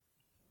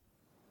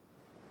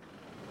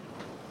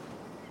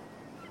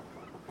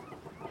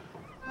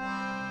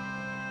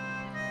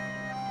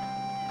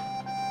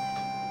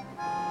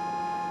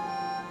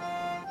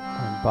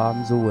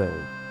Bombs away,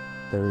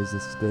 there is a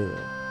scale,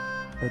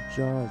 a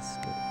Jaws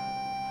scale,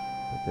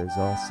 but there's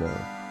also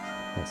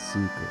a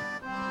secret,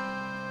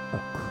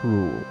 a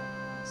cruel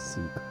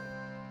secret.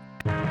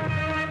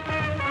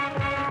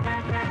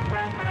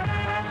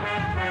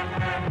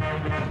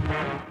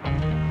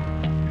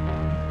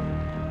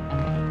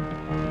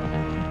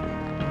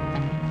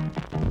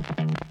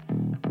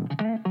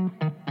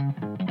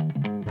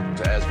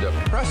 As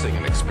depressing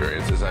an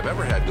experience as I've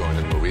ever had going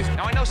to movies.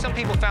 Now, I know some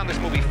people found this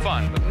movie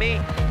fun, but me,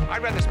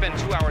 I'd rather spend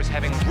 2 hours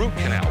having root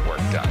canal work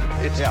done.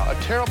 It's a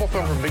terrible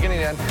film from beginning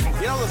to end.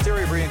 You know the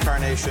theory of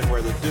reincarnation,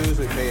 where the dues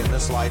we pay in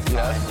this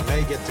lifetime, we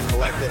may get to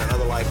collect it in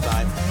another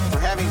lifetime. For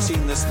having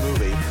seen this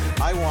movie,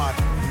 I want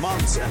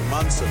months and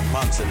months and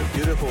months in a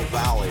beautiful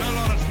valley. Well,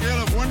 on a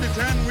scale of 1 to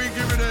 10, we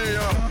give it a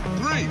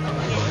 3.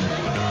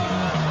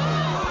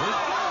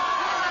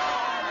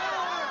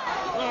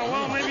 Oh,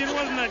 well, maybe it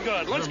wasn't that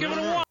good. Let's give it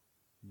a 1.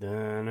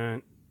 Dun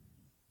it,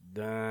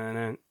 dun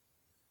it,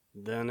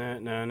 dun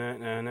it, dun it,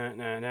 dun it,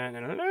 dun it,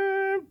 dun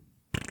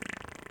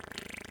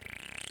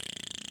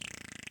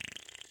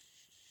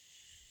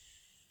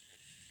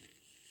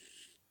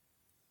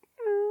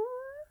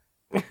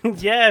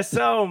it. Yes,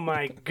 oh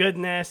my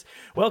goodness.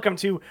 Welcome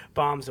to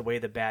Bombs Away,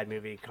 the Bad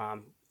Movie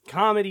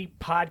comedy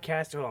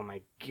podcast. Oh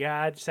my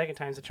god, second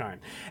time's a charm.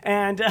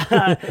 And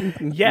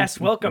yes,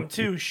 welcome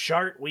to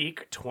Shark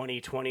Week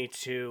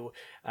 2022,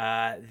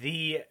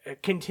 the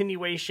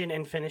continuation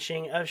and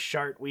finishing of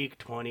Shark Week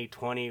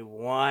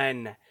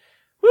 2021.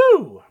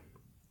 Woo!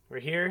 We're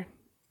here.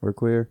 We're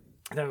queer.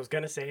 I was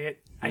gonna say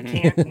it. I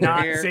can't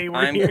not say we're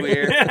I'm here.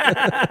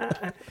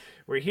 queer.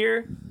 We're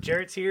here.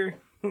 Jarrett's here.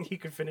 You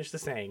can finish the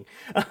saying.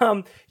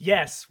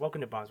 Yes,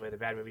 welcome to Bombs Away, the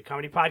Bad Movie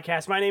Comedy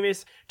Podcast. My name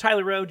is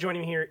Tyler Rowe.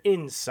 Joining me here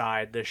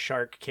inside the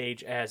shark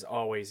cage, as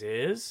always,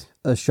 is...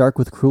 A shark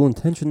with cruel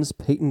intentions,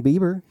 Peyton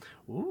Bieber.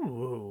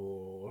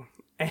 Ooh.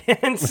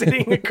 And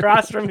sitting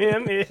across from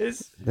him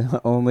is...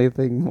 The only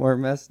thing more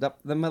messed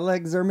up than my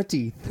legs are my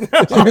teeth.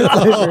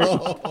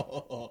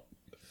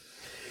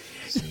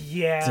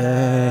 Yeah.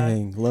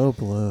 Dang, low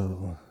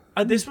blow.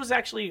 This was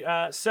actually,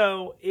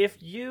 so if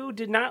you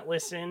did not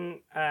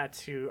listen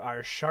to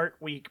our Shark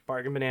Week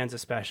Bargain Bonanza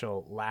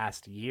special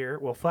last year,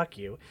 well, fuck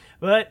you.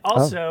 But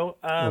also...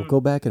 Well,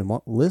 go back and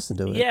listen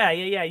to it. Yeah.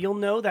 You'll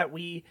know that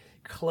we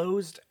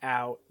closed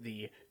out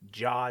the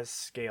Jaws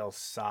scale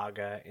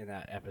saga in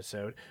that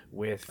episode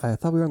with... I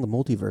thought we were on the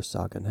multiverse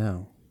saga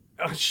now.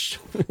 Oh,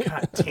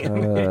 God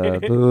damn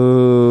it.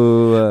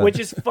 Boo. Which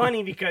is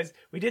funny because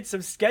we did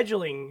some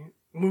scheduling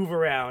move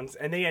arounds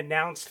and they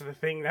announced the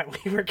thing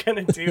that we were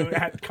going to do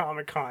at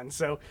Comic-Con.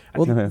 So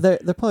well, they're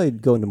probably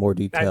going into more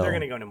detail. they're going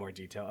to go into more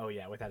detail. Oh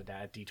yeah, without a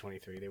doubt. At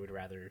D23, they would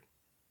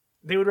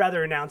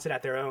rather announce it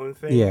at their own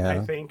thing, I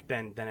think,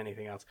 than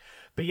anything else.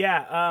 But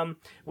yeah,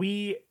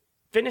 we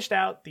finished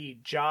out the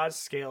Jaws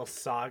scale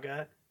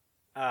saga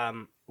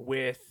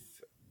with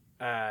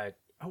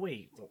oh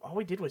wait, all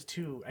we did was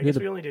 2. I guess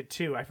we only did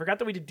 2. I forgot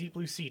that we did Deep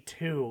Blue Sea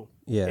 2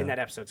 in that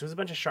episode. So it was a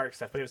bunch of shark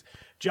stuff, but it was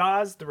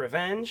Jaws: The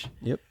Revenge,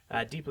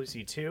 Deep Blue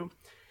Sea 2,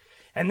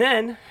 and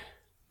then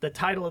the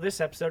title of this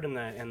episode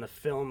and the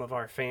film of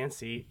our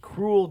fancy,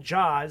 Cruel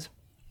Jaws.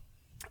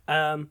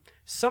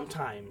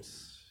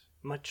 Sometimes,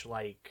 much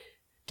like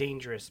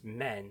Dangerous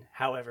Men,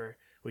 however,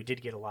 we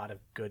did get a lot of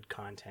good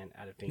content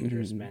out of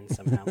Dangerous Men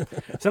somehow.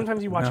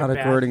 Sometimes you watch Not a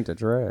bad... according to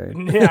Trey.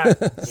 Yeah,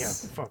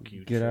 fuck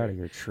you, Get Trey. out of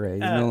here, Trey.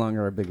 You're no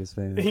longer our biggest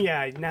fan.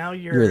 Yeah, now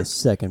You're the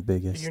second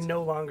biggest. You're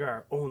no longer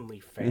our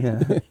only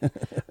fan.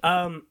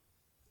 Yeah.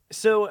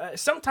 So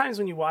sometimes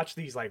when you watch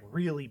these like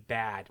really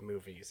bad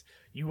movies,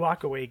 you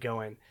walk away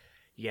going,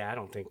 yeah, I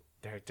don't think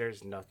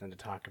there's nothing to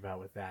talk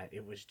about with that.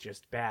 It was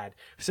just bad.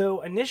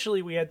 So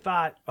initially we had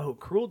thought, oh,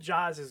 Cruel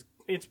Jaws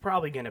it's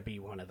probably going to be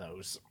one of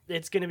those.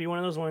 It's going to be one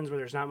of those ones where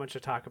there's not much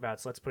to talk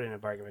about, so let's put it in a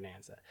Bargain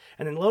Bonanza.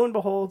 And then lo and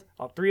behold,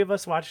 all 3 of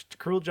us watched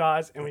Cruel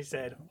Jaws, and we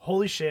said,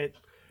 holy shit,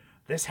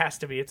 this has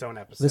to be its own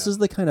episode. This is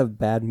the kind of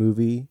bad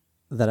movie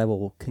that I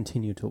will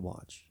continue to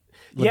watch.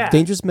 Like, yeah.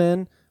 Dangerous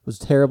Man was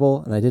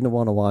terrible, and I didn't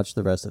want to watch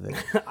the rest of it.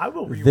 I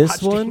will rewatch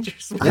This one,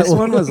 Dangerous Men. this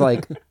one was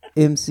like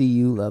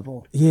MCU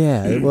level.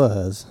 Yeah, it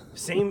was.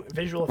 Same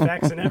visual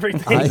effects and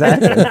everything.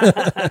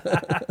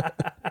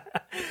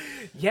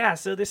 Yeah,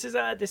 so this is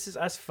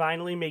us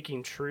finally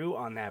making true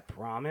on that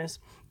promise,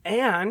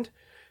 and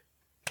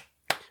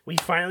we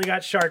finally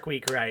got Shark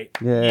Week right.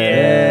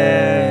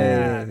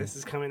 Yeah, this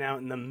is coming out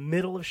in the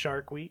middle of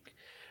Shark Week.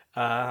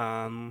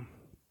 I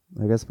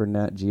guess for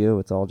Nat Geo,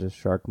 it's all just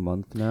Shark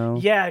Month now.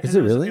 Yeah, because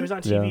it really? It was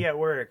on TV at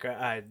work.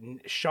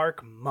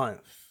 Shark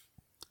Month.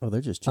 Oh, they're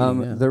just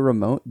cheating. The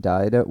remote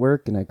died at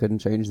work, and I couldn't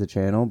change the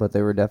channel, but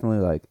they were definitely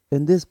like,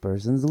 and this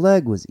person's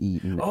leg was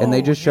eaten. And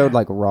they just showed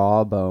like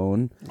raw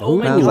bone.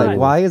 Oh, and I was like,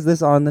 why is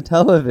this on the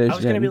television? I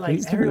was going to be like,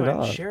 Please turn it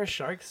everyone, off. share a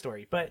shark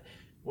story. But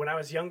when I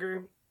was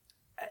younger,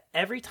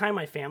 every time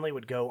my family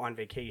would go on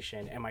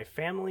vacation, and my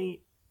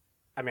family...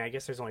 I mean, I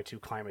guess there's only 2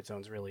 climate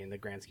zones really in the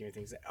grand scheme of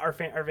things. Our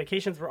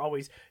vacations were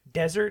always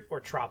desert or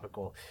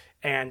tropical.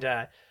 And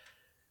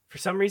for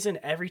some reason,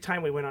 every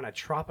time we went on a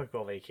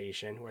tropical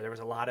vacation where there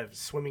was a lot of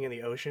swimming in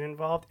the ocean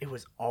involved, it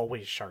was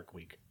always Shark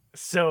Week.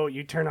 So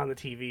you turn on the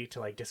TV to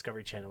like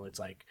Discovery Channel, it's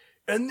like,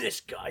 and this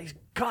guy's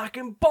cock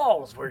and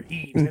balls were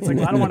eaten. It's like,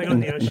 well, I don't want to go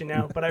in the ocean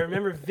now. But I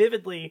remember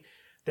vividly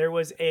there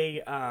was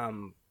a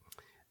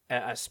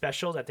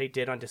special that they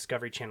did on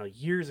Discovery Channel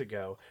years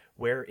ago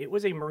where it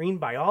was a marine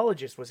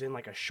biologist was in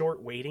like a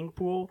short wading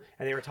pool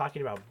and they were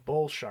talking about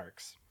bull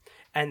sharks.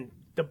 And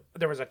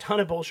there was a ton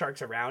of bull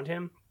sharks around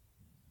him.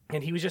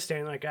 And he was just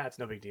standing like, it's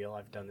no big deal.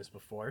 I've done this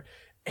before.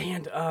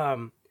 And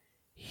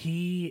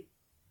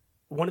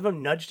one of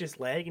them nudged his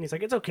leg and he's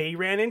like, it's okay. He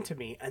ran into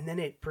me. And then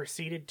it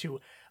proceeded to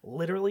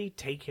literally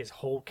take his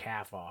whole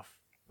calf off.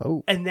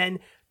 Oh. And then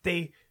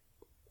they,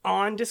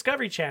 on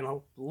Discovery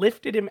Channel,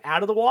 lifted him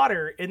out of the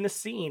water in the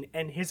scene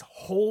and his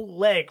whole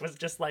leg was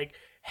just like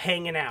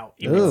hanging out.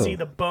 You could see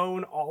the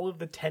bone, all of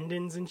the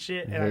tendons and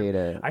shit.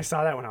 And I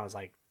saw that when I was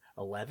like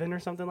 11 or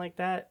something like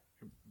that.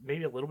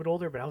 Maybe a little bit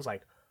older, but I was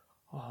like,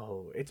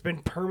 oh, it's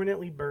been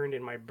permanently burned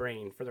in my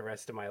brain for the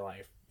rest of my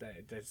life.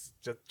 That's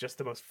just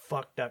the most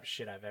fucked up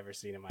shit I've ever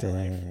seen in my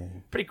life.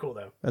 Pretty cool,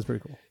 though. That's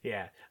pretty cool.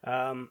 Yeah.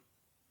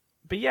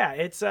 But yeah,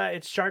 it's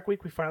Shark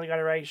Week. We finally got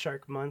it right.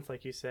 Shark Month,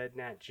 like you said,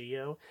 Nat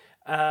Geo.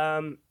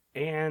 And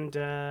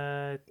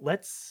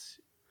let's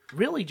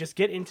really just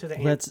get into the...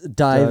 Let's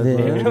dive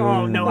in.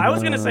 Oh, no. I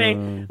was going to say,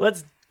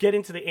 let's get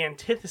into the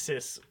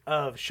antithesis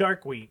of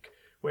Shark Week,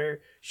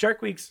 where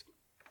Shark Week's...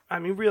 I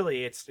mean,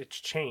 really, it's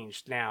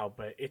changed now,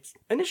 but its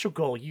initial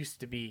goal used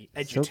to be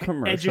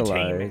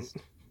edutainment.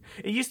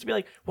 It used to be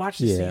like, watch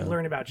this so you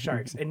learn about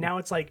sharks. And now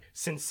it's like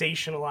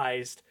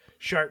sensationalized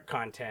shark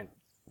content.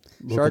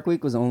 Shark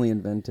Week was only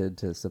invented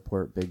to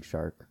support Big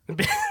Shark.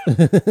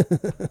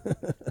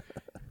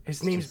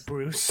 His name's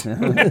Bruce.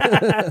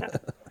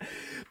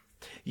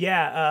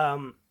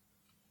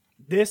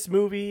 This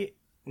movie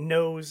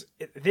knows...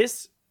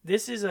 This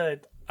is a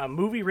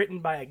movie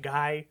written by a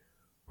guy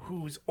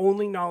whose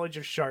only knowledge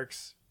of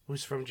sharks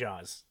was from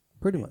Jaws.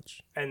 Pretty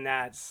much. And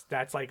that's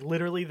like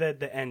literally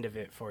the end of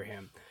it for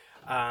him.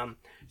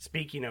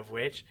 Speaking of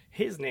which,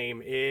 his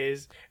name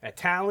is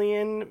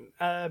Italian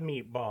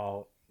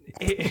Meatball.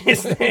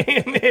 His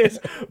name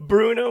is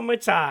Bruno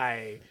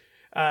Mattei.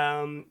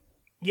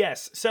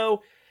 Yes,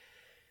 so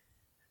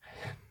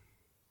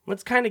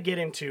let's kind of get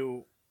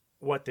into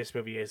what this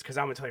movie is, because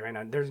I'm going to tell you right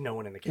now, there's no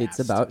one in the cast. It's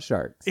about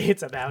sharks.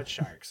 It's about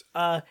sharks.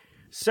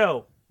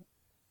 So...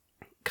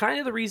 kind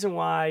of the reason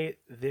why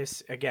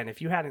this, again,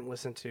 if you hadn't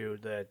listened to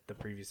the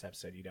previous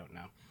episode, you don't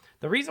know.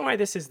 The reason why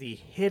this is the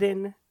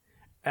hidden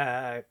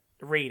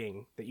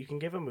rating that you can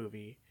give a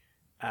movie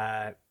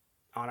on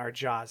our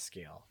Jaws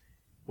scale,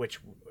 which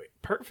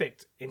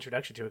perfect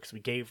introduction to it because we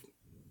gave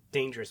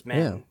Dangerous Men.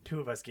 Yeah. Two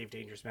of us gave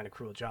Dangerous Men a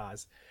Cruel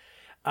Jaws.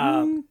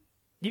 You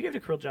gave it a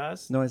Cruel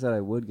Jaws? No, I said I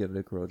would give it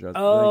a Cruel Jaws.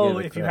 Oh,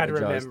 if you had to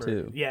remember.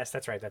 Too. Yes,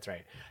 that's right.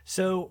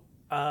 So...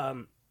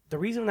 the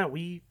reason that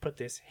we put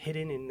this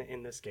hidden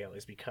in the scale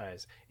is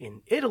because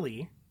in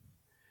Italy,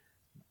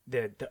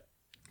 the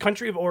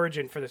country of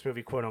origin for this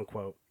movie, quote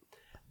unquote,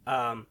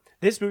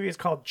 this movie is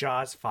called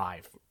Jaws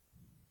 5.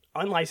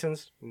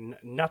 Unlicensed,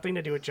 nothing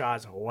to do with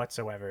Jaws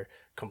whatsoever,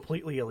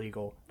 completely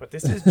illegal. But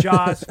this is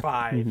Jaws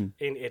 5 in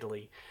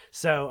Italy.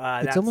 So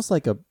it's almost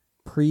like a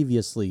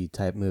previously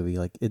type movie.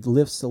 Like it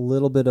lifts a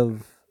little bit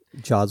of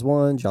Jaws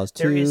 1, Jaws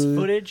 2. There is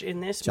footage in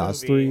this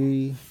Jaws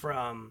movie 3.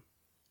 from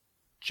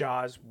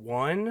Jaws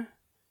 1,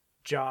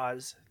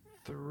 Jaws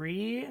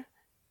 3,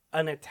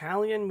 an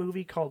Italian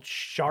movie called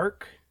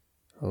Shark,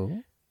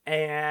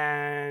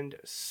 and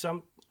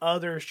some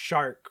other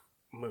shark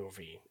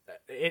movie.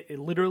 It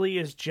literally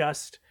is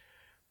just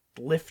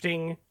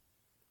lifting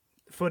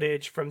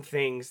footage from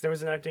things. There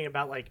was another thing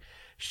about like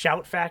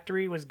Shout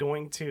Factory was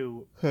going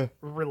to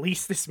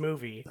release this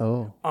movie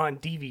on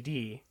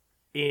DVD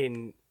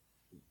in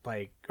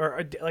like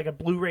a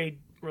Blu-ray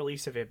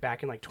release of it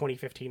back in like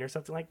 2015 or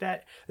something like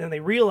that. Then they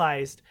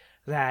realized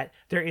that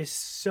there is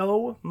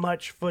so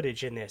much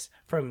footage in this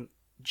from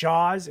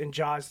Jaws and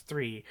Jaws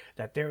 3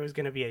 that there was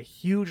going to be a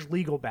huge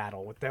legal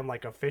battle with them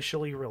like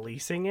officially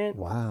releasing it.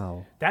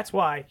 Wow. That's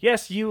why,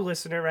 yes, you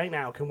listener right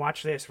now can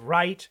watch this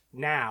right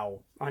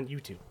now on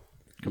YouTube.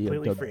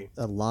 Completely free.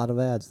 A lot of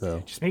ads though.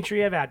 Just make sure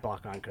you have ad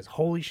block on because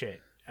holy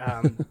shit.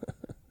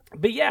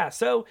 But yeah,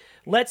 so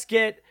let's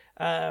get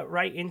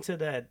right into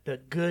the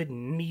good,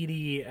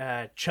 meaty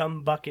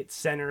chum bucket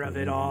center of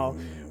it all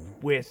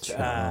with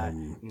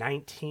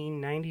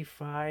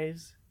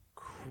 1995's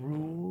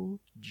Cruel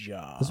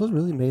Jaws. This was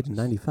really made in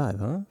 95,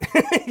 huh?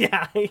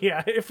 yeah,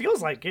 it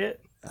feels like it.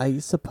 I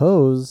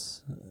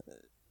suppose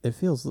it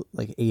feels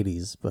like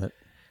 80s, but...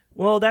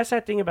 Well, that's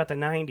that thing about the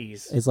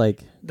 90s. It's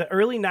like... the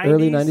early 90s...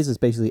 early 90s is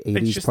basically 80s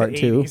it's just part the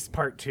 2. 80s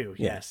part 2,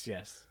 Yeah.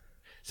 yes.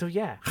 So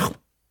yeah.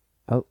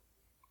 Oh.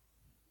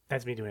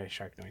 That's me doing a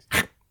shark noise.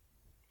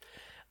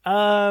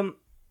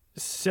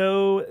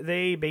 So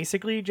they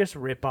basically just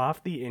rip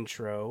off the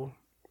intro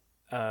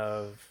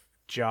of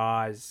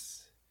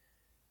Jaws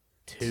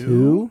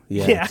 2.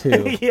 Yeah,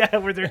 2. Yeah,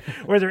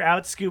 where they're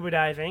out scuba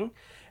diving,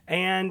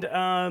 and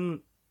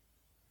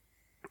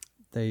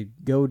they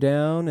go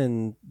down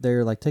and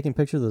they're like taking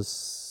pictures of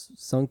this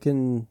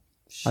sunken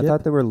ship. I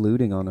thought they were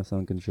looting on a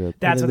sunken ship.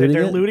 That's Are what they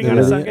they're looting it? looting on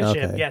a They're sunken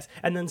looting it? ship. Okay. Yes,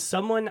 and then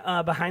someone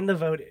behind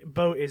the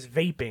boat is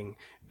vaping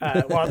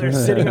while they're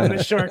sitting on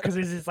the shore because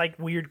there's this like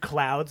weird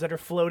clouds that are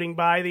floating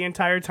by the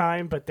entire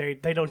time, but they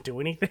don't do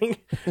anything.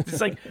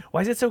 It's like,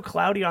 why is it so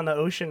cloudy on the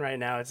ocean right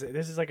now?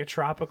 This is like a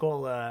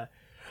tropical.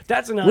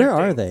 That's another. Where thing.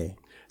 are they?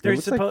 They're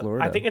looks like supposed.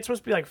 Florida. I think it's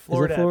supposed to be like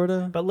Florida. Is it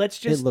Florida? But let's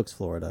just. It looks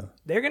Florida.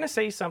 They're gonna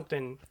say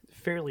something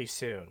fairly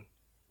soon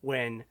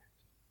when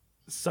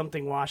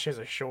something washes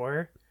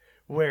ashore,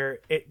 where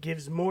it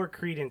gives more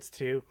credence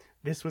to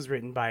this was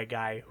written by a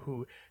guy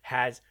who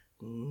has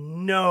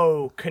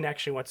no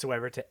connection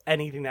whatsoever to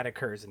anything that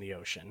occurs in the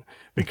ocean,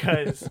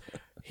 because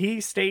he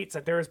states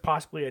that there is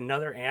possibly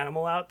another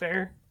animal out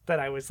there that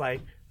I was like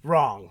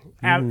wrong,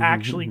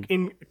 actually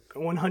in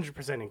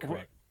 100%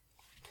 incorrect.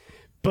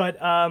 But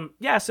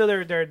yeah, so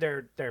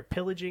they're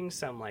pillaging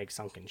some like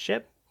sunken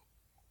ship,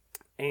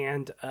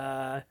 and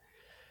a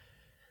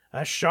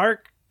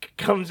shark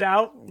comes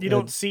out. You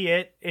don't see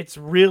it. It's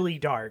really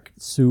dark.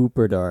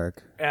 Super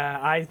dark.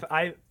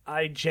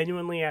 I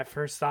genuinely at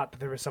first thought that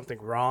there was something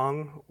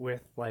wrong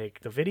with like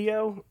the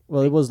video.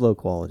 Well, it was low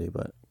quality,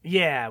 but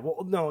Yeah,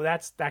 well, no,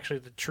 that's actually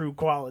the true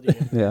quality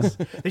of this.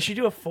 They should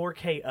do a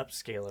 4K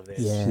upscale of this.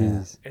 yeah.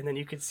 Jeez. And then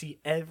you could see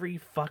every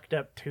fucked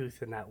up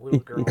tooth in that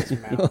little girl's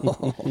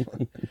mouth.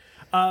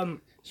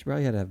 She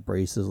probably had to have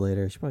braces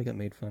later. She probably got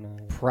made fun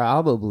of.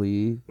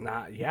 Probably.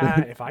 Nah, yeah,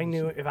 if I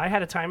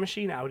had a time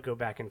machine, I would go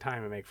back in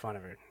time and make fun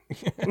of her.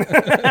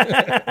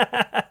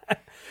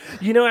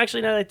 You know,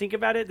 actually, now that I think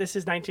about it, this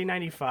is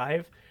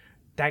 1995.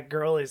 That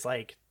girl is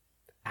like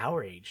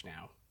our age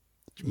now.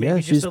 Maybe Yeah,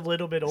 just she's a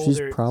little bit She's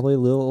older. probably a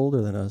little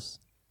older than us.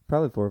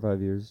 Probably 4 or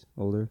 5 years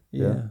older.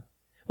 Yeah.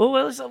 Well,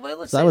 let's So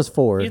say, I was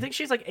 4. You think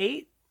she's like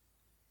 8,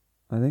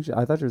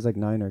 I thought she was like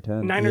 9 or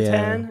 10. 9 or Yeah.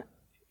 10?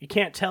 You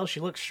can't tell. She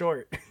looks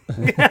short.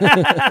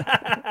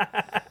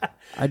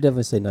 I'd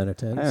definitely say 9 or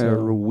 10. I had a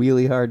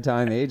really hard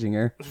time aging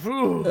her.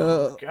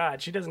 Ooh, God,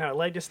 she doesn't have a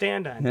leg to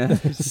stand on. Yeah.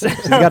 She's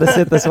got to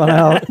sit this one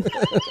out.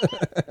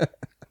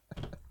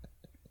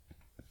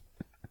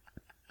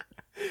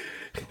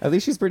 At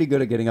least she's pretty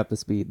good at getting up to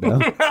speed, though.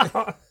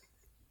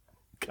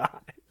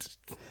 God.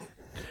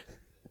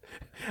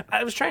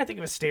 I was trying to think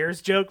of a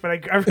stairs joke, but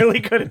I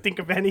really couldn't think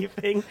of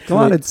anything. Come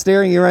on, it's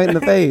staring you right in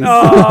the face.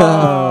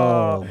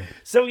 Oh.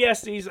 So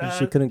yes, these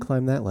She couldn't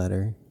climb that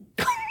ladder.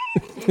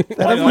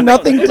 That has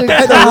nothing to do.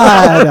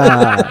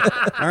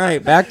 All right,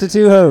 back to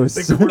two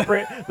hosts.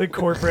 the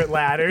corporate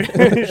ladder.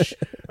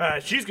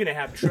 She's gonna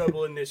have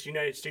trouble in this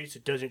United States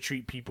that doesn't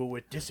treat people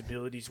with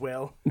disabilities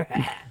well.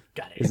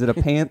 Got it. Is it a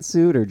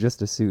pantsuit or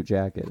just a suit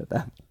jacket at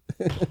that?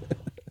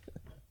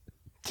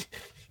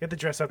 You have to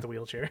dress up the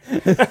wheelchair.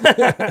 Is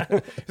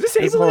this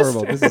It's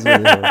horrible. This is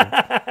really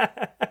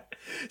horrible.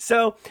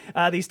 So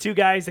these two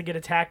guys, they get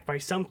attacked by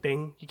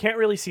something. You can't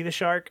really see the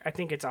shark. I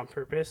think it's on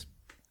purpose.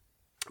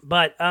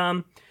 But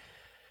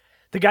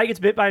the guy gets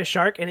bit by a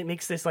shark, and it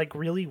makes this like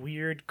really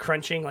weird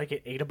crunching, like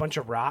it ate a bunch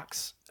of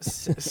rocks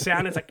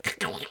sound. It's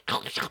like,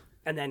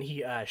 and then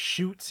he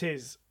shoots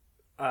his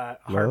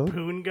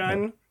harpoon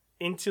gun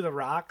into the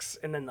rocks,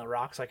 and then the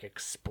rocks like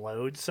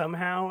explode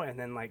somehow, and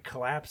then like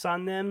collapse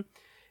on them.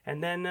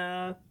 And then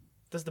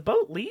does the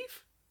boat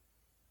leave?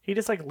 He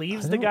just like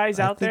leaves the guys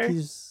out there.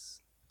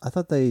 I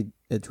thought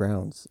it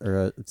drowns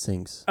or it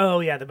sinks. Oh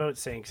yeah, the boat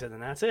sinks, and then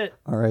that's it.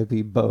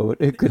 R.I.P. boat.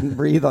 It couldn't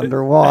breathe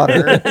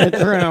underwater. It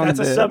drowned. That's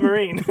a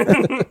submarine.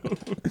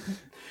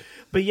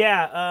 But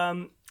yeah,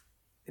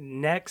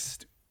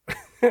 next.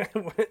 Did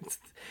you want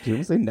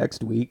to say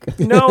next week?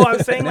 No, I'm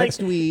saying like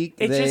next week.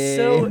 It's just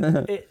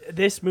so.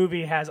 This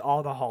movie has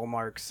all the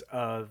hallmarks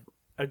of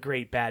a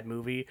great bad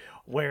movie,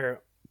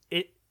 where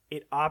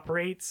it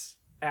operates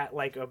at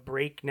like a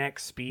breakneck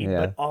speed,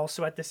 but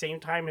also at the same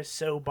time is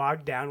so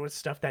bogged down with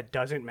stuff that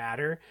doesn't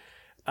matter.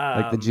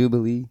 Like the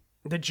Jubilee.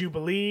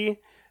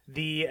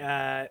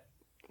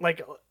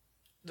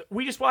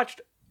 We just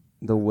watched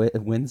The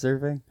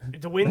windsurfing?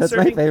 the windsurfing. That's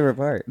my favorite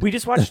part. We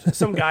just watched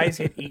some guys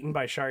get eaten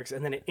by sharks,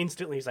 and then it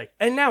instantly is like,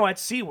 and now at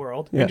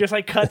SeaWorld, Yeah. and just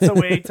like cuts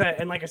away to,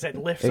 and like I said,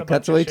 lifts. It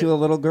cuts away to a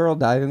little girl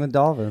diving with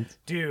dolphins.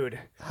 Dude.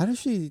 How does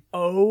she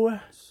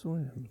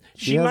swim?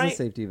 She has a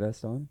safety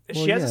vest on.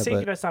 She has a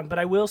safety vest on, but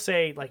I will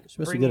say, like, She's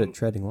supposed to be good at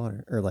treading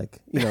water, or like,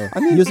 I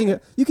mean, using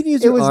it. You can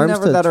use your It was arms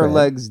never to that her tread.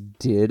 legs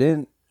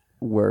didn't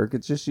work.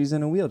 It's just she's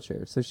in a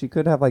wheelchair, so she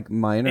could have like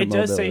minor It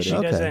does mobility. say she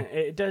Okay. doesn't.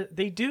 It does.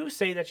 They do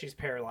say that she's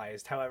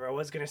paralyzed. However, I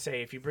was gonna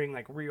say if you bring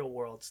like real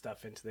world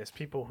stuff into this,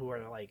 people who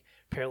are like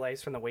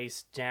paralyzed from the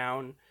waist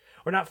down,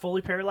 or not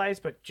fully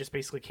paralyzed, but just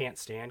basically can't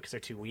stand because they're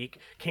too weak,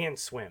 can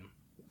swim.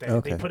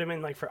 They put them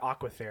in like for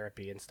aqua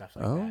therapy and stuff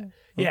like that.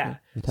 Yeah,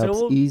 It helps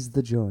so ease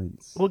the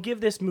joints. we'll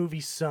give this movie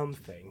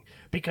something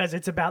because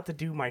it's about to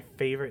do my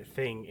favorite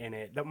thing in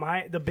it.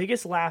 The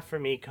biggest laugh for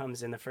me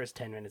comes in the first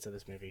 10 minutes of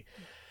this movie.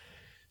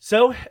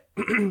 So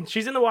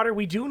she's in the water.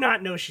 We do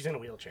not know she's in a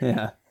wheelchair.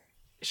 Yeah.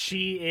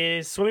 She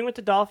is swimming with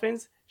the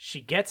dolphins. She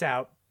gets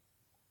out,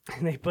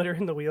 and they put her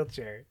in the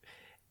wheelchair.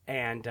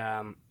 and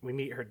we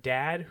meet her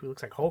dad, who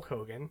looks like Hulk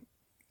Hogan.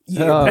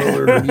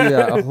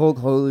 Yeah, Hulk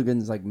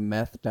Hogan's like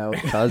methed out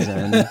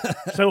cousin.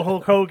 So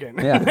Hulk Hogan.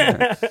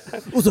 Yeah.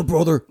 What's up,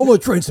 brother? I'm gonna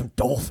train some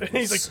dolphins. And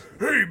he's like,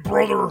 "Hey,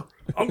 brother,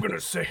 I'm gonna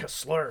say a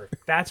slur."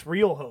 That's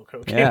real Hulk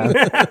Hogan.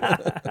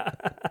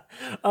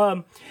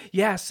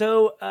 Yeah.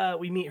 So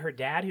we meet her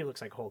dad, who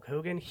looks like Hulk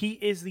Hogan. He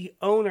is the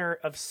owner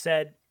of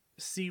said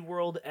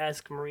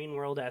SeaWorld-esque, Marine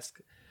World-esque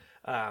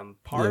The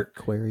park.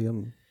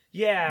 aquarium.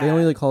 Yeah. They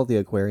only call it the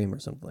aquarium or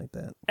something like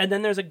that. And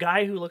then there's a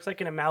guy who looks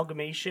like an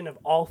amalgamation of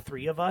all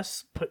three of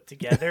us put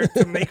together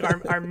to make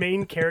our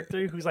main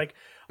character, who's like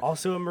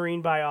also a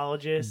marine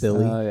biologist.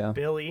 Billy. Oh, yeah.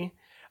 Billy.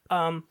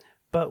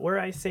 But where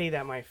I say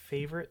that my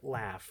favorite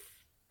laugh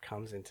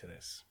comes into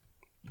this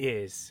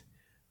is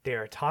they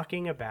are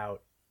talking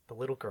about the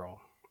little girl,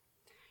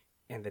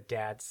 and the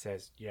dad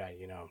says, "Yeah,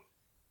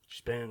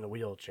 she's been in a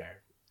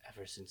wheelchair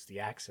ever since the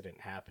accident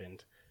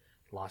happened.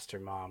 Lost her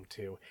mom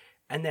too."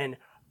 And then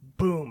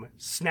boom,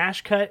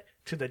 smash cut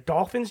to the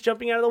dolphins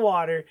jumping out of the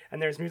water,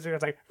 and there's music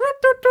that's like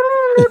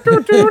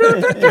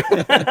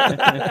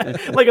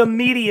like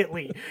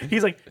immediately.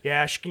 He's like,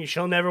 "Yeah,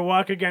 she'll never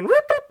walk again."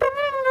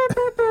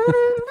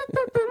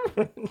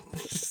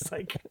 Just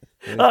like,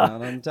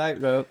 Not on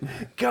tightrope.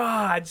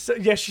 God. So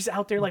yeah, she's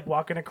out there like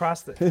walking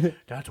across the.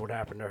 That's what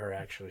happened to her.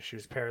 Actually, she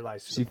was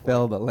paralyzed. She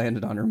fell but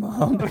landed on her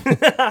mom. That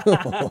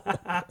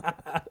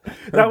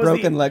Her was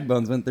broken leg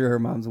bones went through her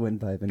mom's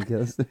windpipe and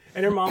killed her.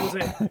 And her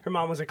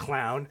mom was a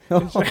clown.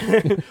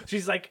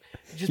 She's like,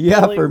 just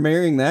Yeah, pulling- for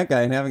marrying that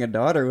guy and having a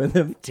daughter with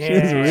him.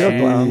 She's a real Damn.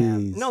 clown.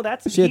 Jeez. No,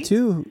 that's She had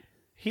two.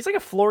 He's like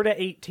a Florida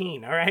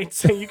 18. All right,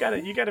 so you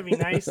gotta be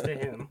nice to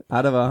him.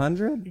 Out of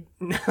 100?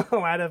 No,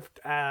 out of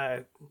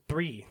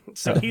 3.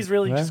 So he's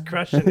really just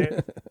crushing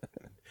it.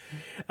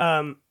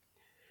 I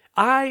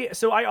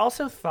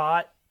also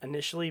thought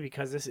initially,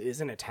 because this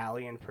is an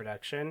Italian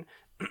production,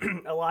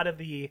 a lot of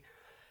the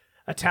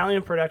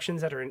Italian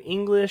productions that are in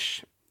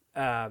English,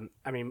 I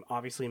mean,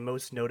 obviously,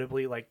 most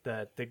notably, like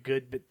the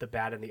Good, the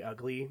Bad, and the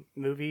Ugly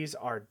movies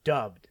are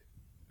dubbed,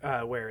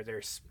 where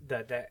there's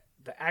the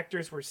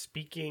actors were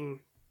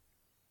speaking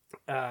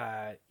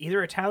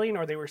either Italian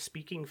or they were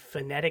speaking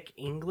phonetic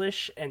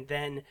English, and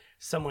then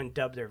someone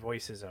dubbed their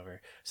voices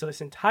over. So this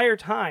entire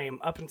time,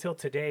 up until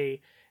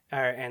today,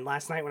 and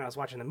last night when I was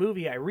watching the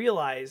movie, I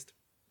realized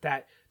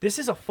that this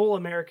is a full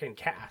American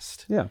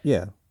cast. Yeah.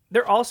 Yeah.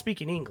 They're all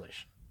speaking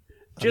English.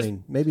 I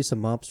mean, maybe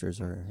some mobsters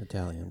are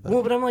Italian, but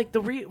Well, but I'm like,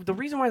 the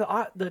reason why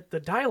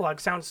the dialogue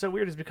sounds so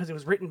weird is because it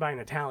was written by an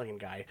Italian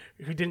guy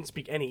who didn't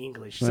speak any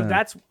English. So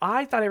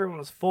I thought everyone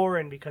was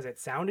foreign because it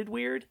sounded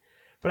weird,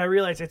 but I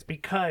realized it's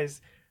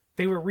because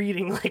they were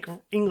reading like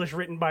English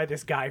written by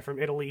this guy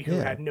from Italy who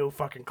had no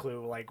fucking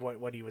clue like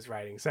what he was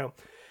writing. So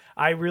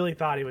I really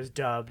thought it was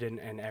dubbed and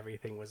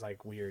everything was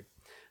like weird.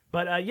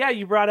 But yeah,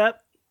 you brought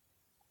up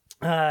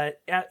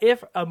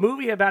if a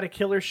movie about a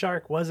killer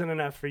shark wasn't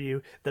enough for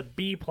you, the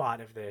B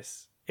plot of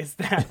this is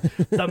that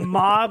the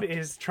mob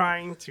is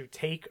trying to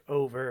take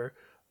over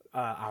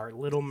our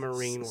little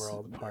marine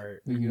world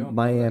part. You don't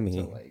Miami.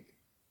 know like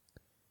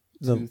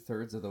The-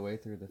 2/3 of the way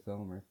through the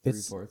film or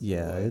it's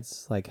 3/4.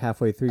 it's like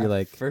halfway through. You're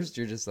like, First,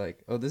 you're just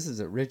like, oh, this is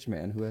a rich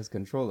man who has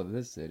control of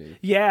this city.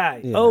 Yeah.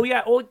 Yeah. Oh,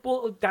 yeah.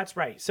 Well, that's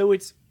right. So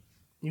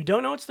you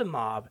don't know it's the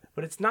mob,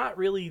 but it's not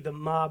really the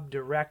mob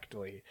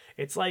directly.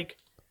 It's like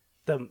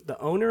the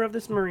owner of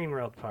this Marine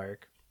World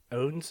Park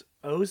owes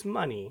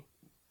money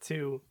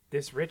to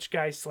this rich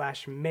guy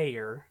 /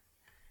 mayor,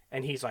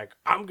 and he's like,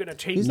 I'm gonna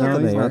take He's you. not No,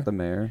 the he's mayor. not the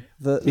mayor.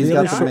 the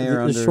got other the mayor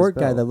under the his short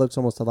guy belt. that looks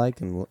almost like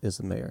him is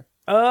the mayor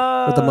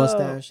Oh, with the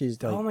mustache.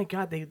 He's like, oh my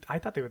god, I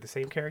thought they were the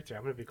same character.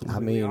 I'm gonna be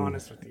completely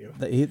honest with you.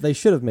 they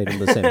should have made him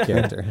the same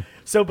character.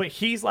 So, but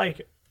he's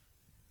like,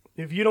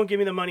 if you don't give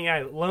me the money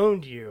I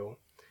loaned you,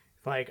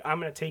 like, I'm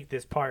going to take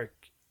this park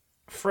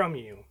from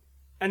you.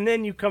 And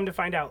then you come to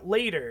find out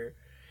later,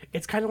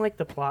 it's kind of like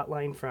the plot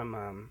line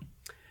from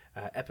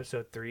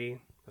episode 3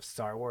 of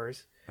Star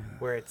Wars,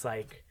 where it's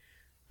like,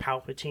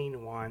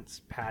 Palpatine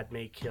wants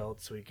Padme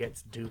killed, so he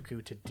gets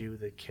Dooku to do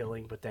the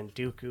killing, but then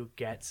Dooku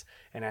gets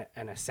an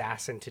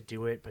assassin to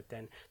do it, but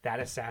then that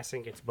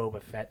assassin gets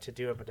Boba Fett to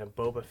do it, but then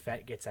Boba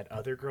Fett gets that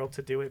other girl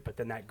to do it, but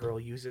then that girl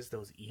uses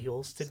those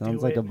eels to do it.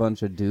 Sounds like a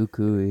bunch of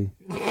Dooku-y.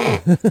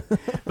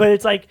 But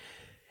it's like,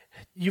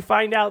 you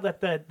find out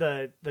that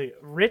the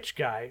rich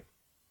guy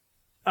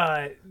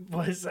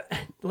was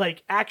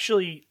like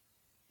actually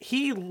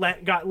he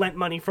got lent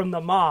money from the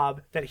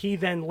mob that he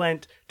then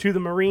lent to the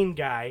Marine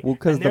guy. Well,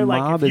 because And they're the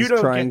like, mob if you is don't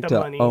trying get the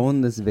to money,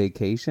 own this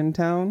vacation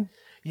town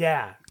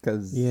yeah,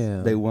 because Yeah.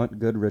 they want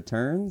good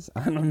returns.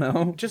 I don't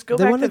know. just go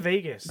They back wanted- to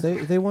Vegas.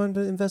 they wanted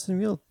to invest in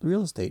real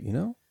estate. You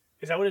know,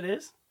 Is that what it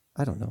is?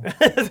 I don't know.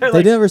 they're, They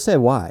like, never said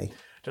why,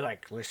 they're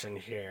like, listen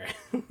here,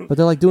 but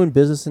they're like doing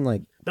business in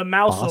like the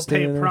mouse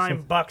Boston will pay or prime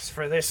something. bucks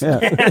for this Yeah.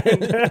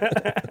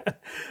 land.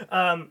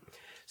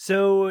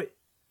 So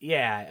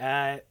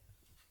yeah,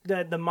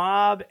 the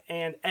mob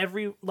and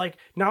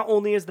not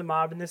only is the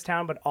mob in this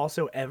town, but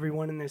also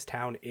everyone in this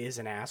town is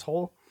an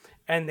asshole,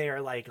 and they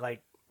are like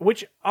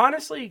Which,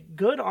 honestly,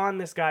 good on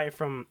this guy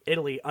from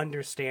Italy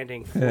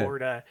understanding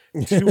Florida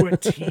to a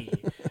T.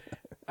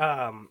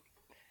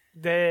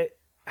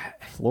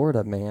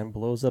 Florida man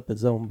blows up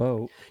his own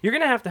boat. You're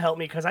going to have to help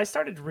me because I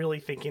started really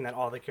thinking that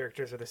all the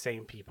characters are the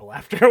same people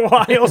after a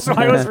while. So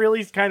I was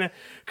really kind of...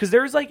 Because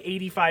there's like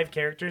 85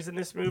 characters in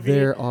this movie.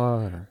 There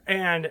are.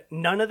 And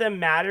none of them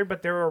matter,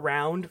 but they're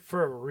around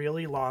for a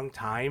really long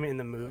time in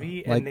the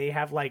movie. And they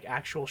have like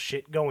actual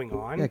shit going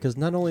on. Yeah, because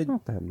not only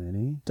Not that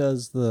many.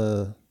 does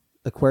the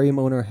aquarium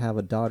owner have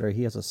a daughter,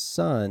 he has a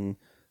son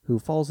who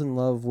falls in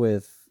love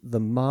with the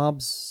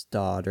mob's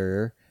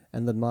daughter,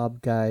 and the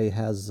mob guy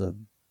has a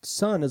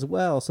son as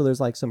well. So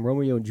there's like some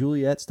Romeo and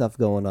Juliet stuff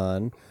going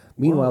on.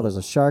 Meanwhile, there's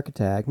a shark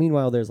attack.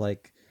 Meanwhile, there's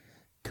like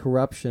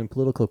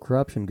political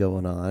corruption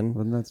going on.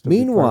 Wouldn't that still be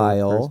part of the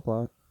Meanwhile, first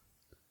plot?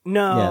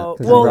 No, Yeah, 'cause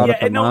they well, brought yeah, up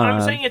the no. I'm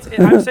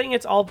mob. saying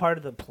it's all part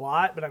of the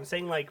plot, but I'm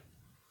saying like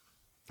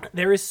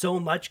there is so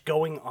much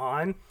going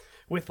on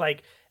with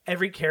like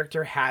every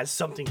character has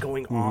something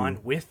going on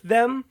with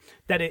them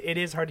that it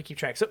is hard to keep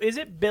track. So is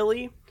it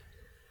Billy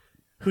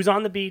who's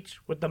on the beach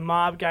with the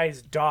mob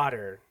guy's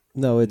daughter?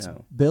 no, it's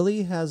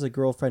Billy has a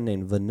girlfriend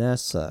named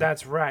Vanessa.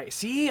 That's right.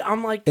 See,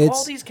 I'm like all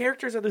It's- these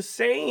characters are the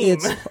same.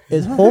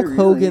 It's Hulk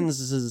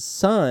Hogan's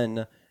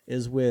son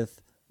is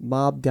with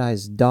mob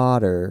guy's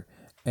daughter,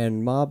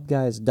 and mob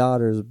guy's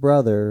daughter's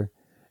brother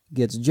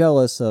gets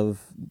jealous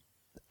of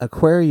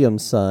aquarium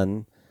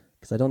son,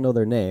 because I don't know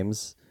their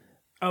names,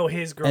 oh,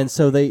 his girl. and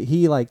so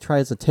he like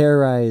tries to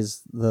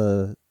terrorize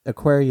the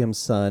aquarium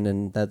son,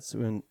 and that's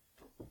when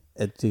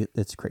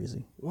it's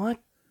crazy. What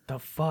the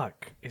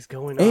fuck is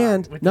going on?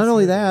 And with not this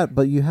only movie? that,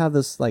 but you have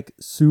this like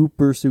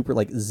super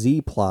like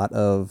Z plot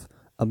of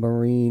a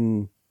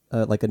marine,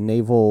 like a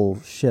naval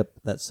ship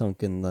that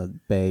sunk in the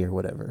bay or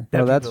whatever.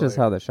 That'd Well, be that's just brilliant.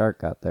 how the shark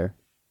got there.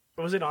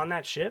 Was it on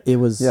that ship? It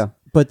was, Yeah.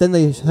 But then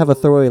they have a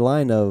throwaway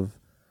line of,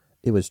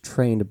 it was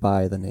trained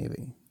by the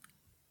Navy.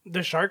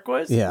 The shark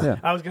was? Yeah.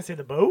 I was gonna say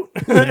the boat.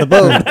 The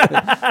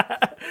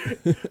boat.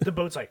 The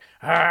boat's like,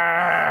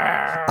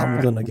 "Arr!"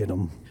 I'm gonna get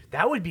him.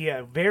 That would be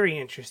a very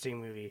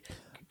interesting movie.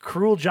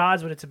 Cruel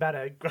Jaws, but it's about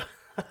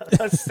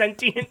a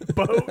sentient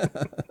boat.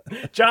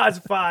 Jaws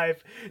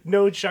 5,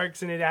 no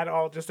sharks in it at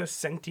all, just a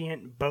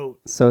sentient boat.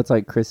 So it's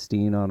like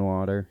Christine on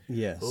water,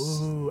 Yes.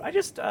 Ooh, I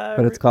just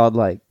but it's called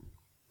like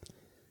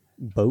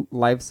Boat.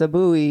 Life's a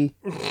Buoy.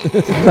 like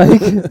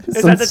that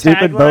some the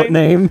stupid boat tagline?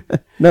 name.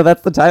 No,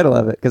 that's the title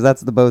of it because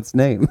that's the boat's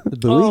name.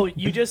 Oh,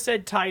 you just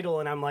said title,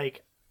 and I'm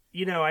like,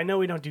 I know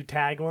we don't do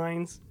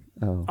taglines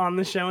Oh on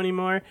the show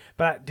anymore,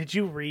 but did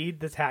you read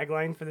the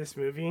tagline for this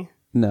movie?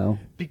 no,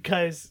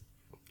 Because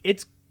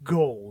it's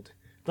gold.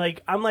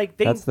 Like, I'm like,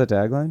 that's the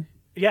tagline.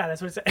 yeah,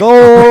 that's what it said.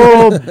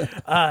 Gold.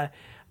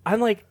 I'm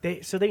like,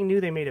 they knew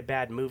they made a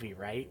bad movie,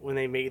 right? When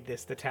they made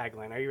this the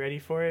tagline. Are you ready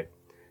for it?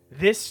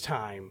 This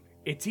time,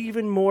 it's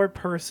even more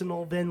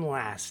personal than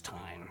last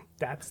time.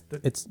 That's the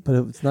But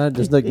it's not.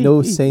 There's like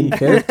no same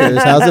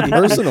characters. How's it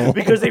personal?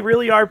 because they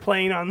really are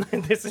playing on.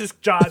 This is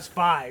Jaws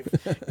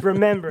 5.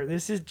 Remember,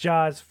 this is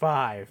Jaws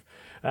 5.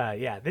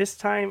 Yeah, this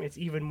time it's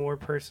even more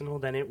personal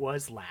than it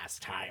was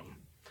last time,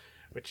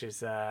 which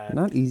is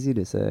Not easy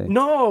to say.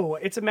 no,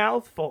 it's a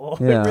mouthful.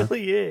 Yeah. It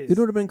really is. It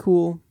would have been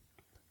cool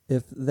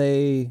if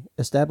they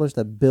established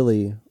that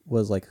Billy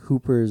was like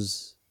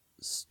Hooper's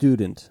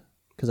student,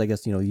 because I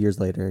guess years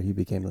later he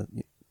became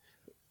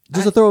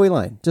just a throwaway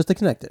line, just to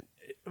connect it,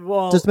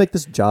 Well, just to make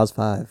this Jaws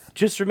 5.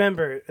 just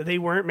remember they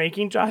weren't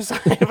making Jaws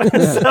 5,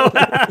 so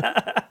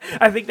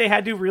I think they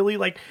had to really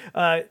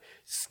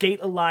skate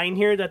a line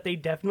here that they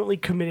definitely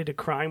committed a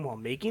crime while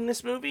making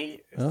this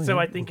movie. So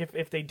I think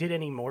if they did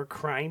any more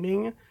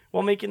criming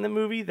while making the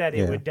movie, that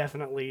it would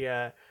definitely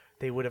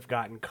they would have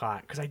gotten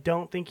caught, because I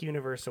don't think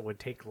Universal would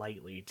take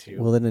lightly to.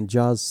 Well, then in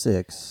Jaws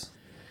 6,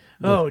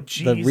 oh, the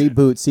geez.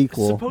 reboot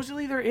sequel,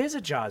 Supposedly there is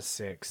a Jaws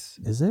 6.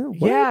 is there?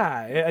 What?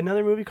 Yeah,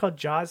 another movie called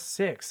Jaws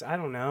 6. I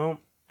don't know.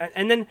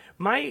 And then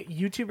my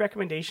YouTube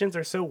recommendations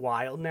are so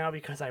wild now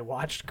because I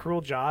watched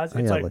Cruel Jaws.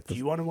 It's like, do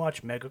you want to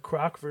watch Mega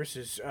Croc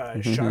versus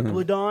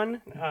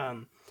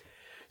Sharklodon?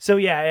 So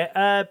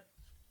yeah,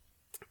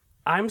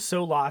 I'm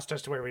so lost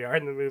as to where we are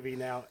in the movie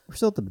now. We're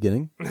still at the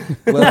beginning.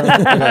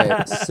 Well,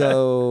 okay,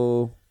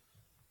 so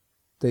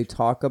they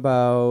talk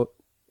about.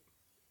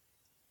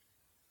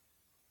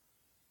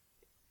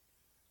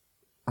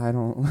 I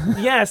don't.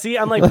 Yeah, see,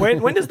 I'm like,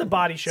 when does the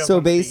body show? So up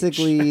on the beach?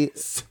 basically,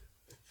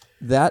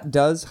 that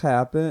does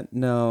happen.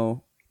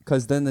 No,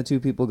 because then the two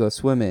people go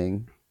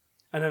swimming.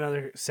 And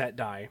another set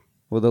die.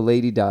 Well, the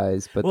lady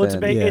dies, but Well,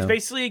 then it's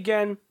basically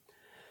again.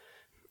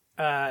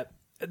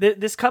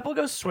 This couple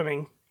goes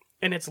swimming,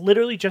 and it's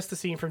literally just the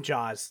scene from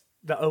Jaws,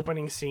 the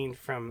opening scene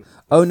from.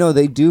 oh no,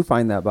 they do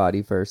find that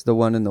body first, the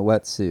one in the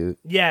wetsuit.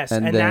 Yes,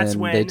 and and then that's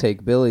when they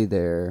take Billy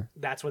there.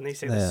 That's when they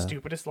say the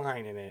stupidest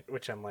line in it,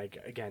 which I'm like,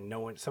 again,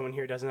 someone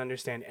here doesn't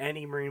understand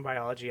any marine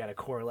biology at a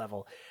core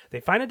level. They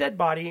find a dead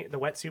body, the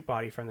wetsuit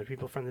body from the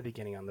people from the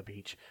beginning on the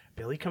beach.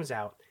 Billy comes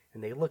out,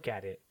 and they look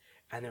at it,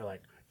 and they're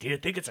like, "Do you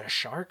think it's a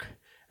shark?"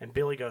 And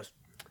Billy goes,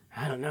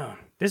 "I don't know."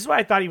 This is why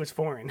I thought he was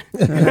foreign.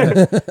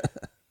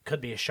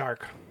 Could be a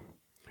shark,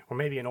 or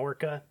maybe an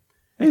orca.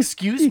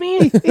 Excuse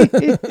me?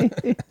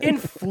 In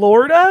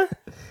Florida?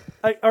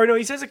 Or no,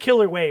 he says a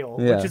killer whale,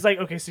 Yeah. which is like,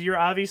 okay, so you're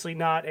obviously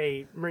not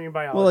a marine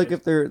biologist. Well, like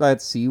if they're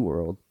that's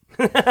SeaWorld.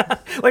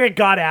 Like it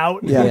got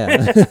out. Yeah.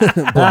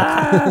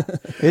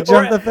 It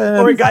jumped the fence.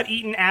 Or it got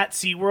eaten at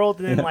SeaWorld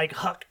and then like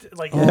hucked,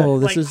 like,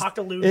 hucked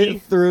a loogie.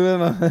 It threw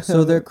him.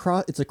 So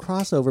it's a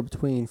crossover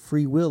between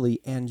Free Willy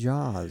and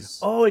Jaws.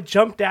 Oh, it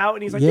jumped out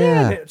and he's like,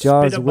 Yeah, and it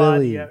Jaws spit a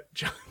body Willy. out.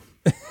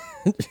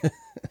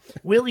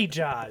 Willy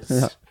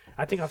Jaws.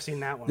 I think I've seen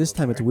that one. This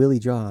time it's before. Willy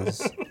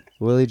Jaws.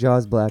 Willie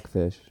Jaws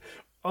Blackfish.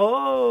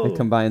 Oh. It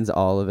combines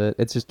all of it.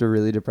 It's just a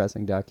really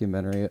depressing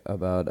documentary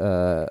about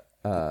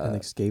An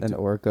escaped an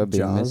orca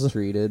being Jaws.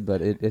 mistreated,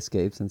 but it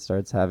escapes and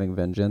starts having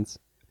vengeance.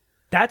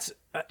 That's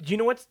you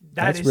know what?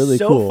 That's Is really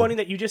so cool. funny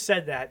that you just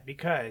said that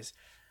because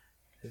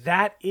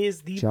that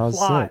is the Jaws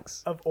plot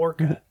 6. of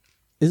Orca.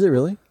 Is it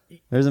really?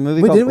 There's a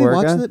movie Wait, called didn't we Orca.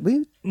 watch that? Did we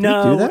do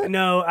No, that?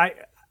 no,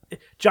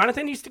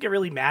 Jonathan used to get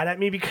really mad at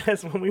me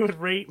because when we would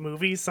rate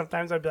movies,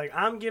 sometimes I'd be like,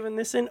 "I'm giving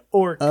this an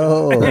Orca."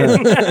 Oh,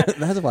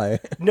 that's why.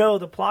 No,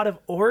 the plot of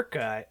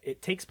Orca,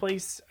 it takes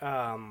place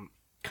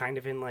kind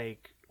of in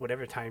like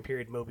whatever time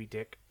period Moby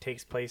Dick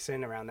takes place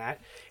in, around that.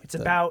 It's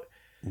about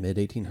Mid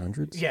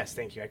 1800s. yes,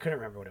 thank you. I couldn't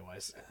remember what it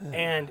was.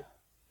 And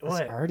what?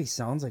 This already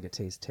sounds like it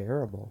tastes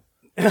terrible.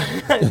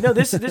 No,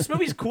 this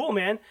movie's cool,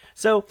 man.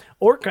 So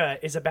Orca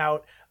is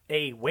about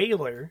a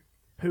whaler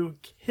who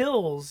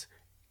kills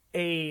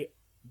a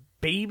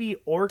baby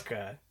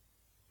orca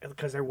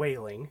because they're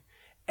whaling,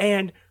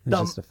 and It's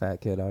just a fat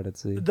kid out at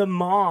sea. the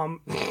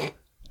mom.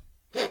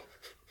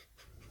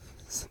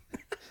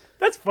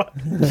 That's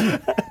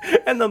fun.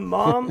 And the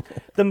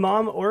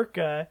mom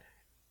orca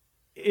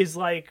is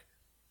like,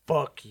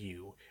 "Fuck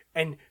you,"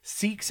 and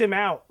seeks him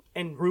out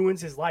and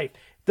ruins his life.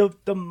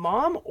 The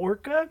mom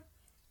orca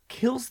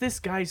kills this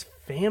guy's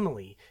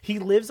family. He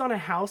lives on a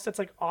house that's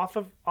like off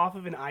of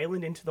an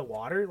island into the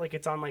water, like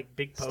it's on like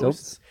big posts.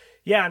 Stilts?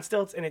 Yeah, on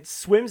stilts, and it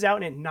swims out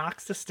and it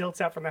knocks the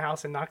stilts out from the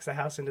house and knocks the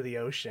house into the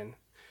ocean,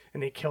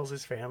 and it kills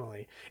his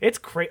family. It's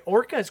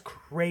Orca is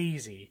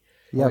crazy.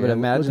 Yeah, but yeah,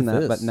 imagine look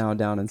at that, but this. now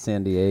down in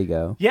San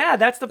Diego. Yeah,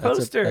 that's the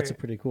poster. That's a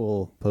pretty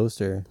cool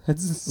poster. Why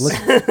is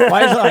it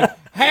like,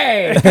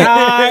 hey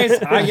guys,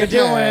 how you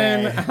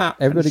doing?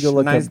 Everybody go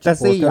look Nice up to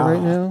see Orca ya.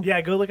 right now.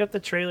 Yeah, go look up the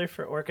trailer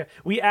for Orca.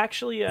 We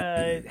actually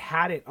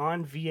had it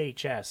on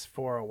VHS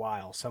for a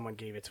while. Someone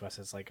gave it to us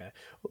as like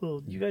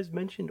well, you guys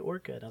mentioned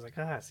Orca. And I was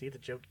like, see, the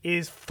joke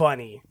is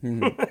funny.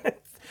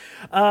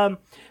 But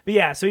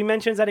yeah, so he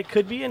mentions that it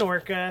could be an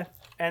orca,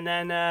 and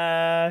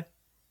then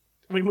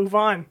we move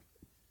on.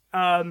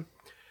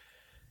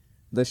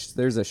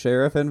 There's a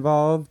sheriff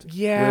involved.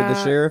 Yeah. Where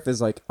the sheriff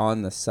is like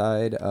on the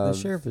side of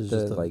sheriff is the,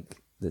 just a-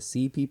 like the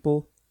sea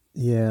people.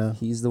 Yeah.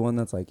 He's the one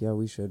that's like, yeah,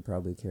 we should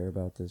probably care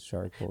about this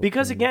shark hole.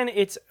 Because thing. again,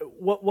 it's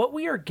what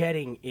we are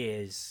getting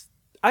is,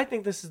 I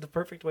think this is the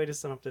perfect way to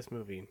sum up this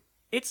movie.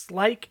 It's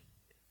like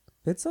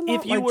it's a lot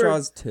if you like were-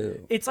 Jaws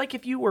 2. It's like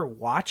if you were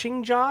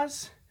watching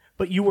Jaws,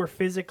 but you were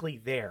physically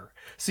there.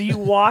 So you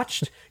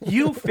watched,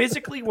 you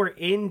physically were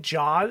in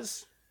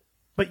Jaws,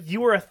 but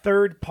you were a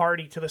third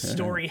party to the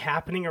story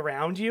happening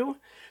around you.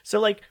 So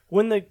like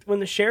when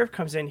the sheriff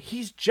comes in,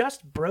 he's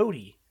just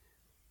Brody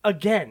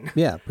again.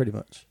 Yeah, pretty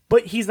much.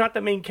 But he's not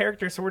the main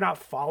character, so we're not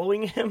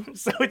following him.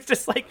 So it's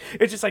just like,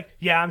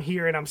 yeah, I'm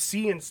here and I'm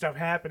seeing stuff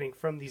happening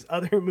from these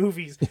other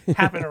movies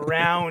happen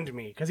around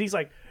me. Because he's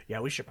like, yeah,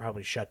 we should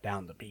probably shut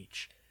down the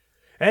beach.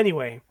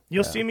 Anyway,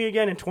 you'll see me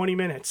again in 20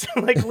 minutes.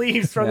 Like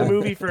leaves from the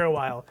movie for a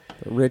while.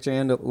 The rich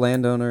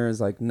landowner is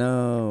like,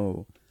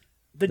 no.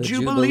 The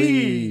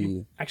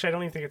Jubilee. Actually, I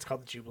don't even think it's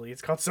called the Jubilee.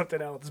 It's called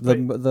something else. But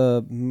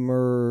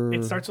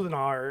it starts with an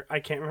R. I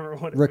can't remember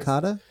what it was.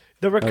 Ricotta?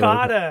 The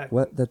ricotta.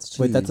 What? That's cheese.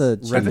 Wait, that's a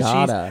That's a cheese.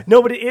 regatta.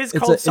 No, but it is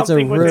called it's a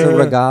something with It's a the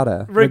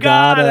regatta.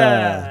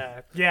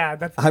 regatta. Yeah,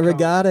 that's I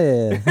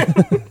regatta.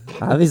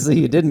 Obviously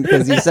you didn't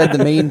because you said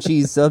the main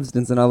cheese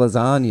substance in a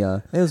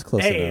lasagna. It was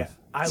close Hey, enough.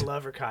 I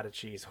love ricotta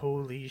cheese.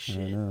 Holy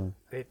shit. know.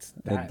 It's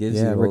It that. gives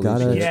Yeah, you all the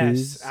regatta shit. Yes,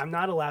 cheese. I'm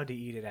not allowed to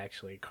eat it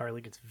actually.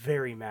 Carly gets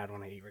very mad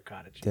when I eat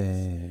ricotta cheese.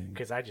 Dang.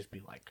 Because I just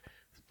be like,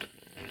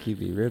 Keep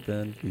you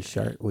ripping. You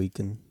shark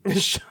weekend.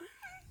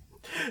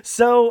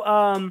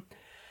 So,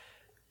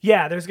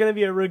 yeah, there's gonna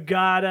be a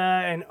regatta,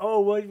 and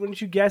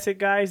wouldn't you guess it,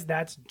 guys?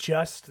 That's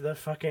just the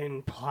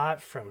fucking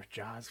plot from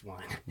Jaws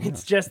 1.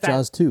 It's just that.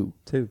 Jaws 2.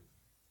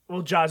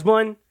 Well, Jaws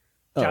 1,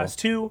 Jaws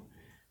 2,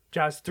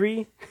 Jaws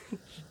 3,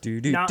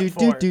 not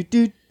 4.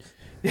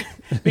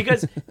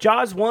 Because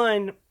Jaws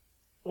 1,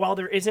 while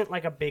there isn't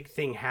like a big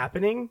thing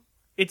happening,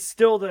 it's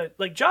still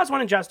Jaws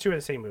 1 and Jaws 2 are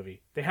the same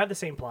movie. They have the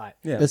same plot.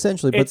 Yeah.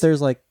 Essentially, but It's-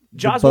 there's like the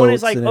Jaws 1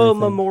 is boats like, and everything.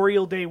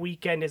 Memorial Day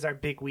weekend is our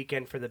big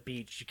weekend for the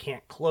beach. You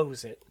can't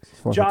close it.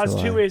 4th of Jaws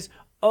July. 2 is,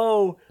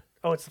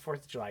 it's the 4th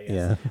of July,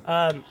 yes.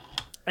 Yeah.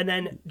 And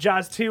then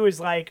Jaws 2 is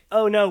like,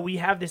 oh no, we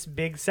have this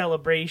big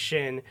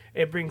celebration.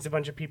 It brings a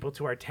bunch of people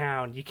to our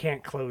town. You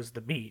can't close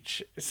the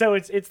beach. So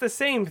it's the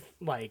same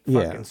fucking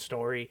Yeah.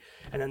 story.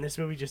 And then this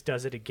movie just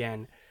does it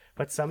again.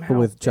 But somehow But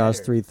with Jaws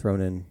better. 3 thrown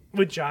in.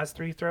 With Jaws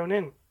 3 thrown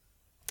in.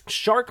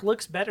 Shark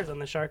looks better than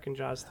the shark in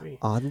Jaws 3.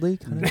 Oddly,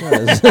 kind of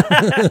does.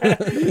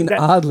 I mean,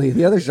 oddly,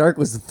 the other shark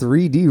was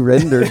 3D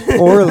rendered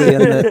poorly in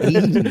the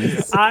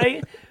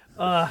 80s.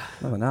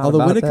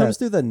 Although when it comes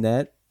to the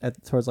net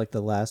towards like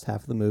the last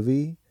half of the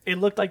movie, it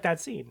looked like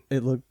that scene.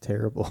 It looked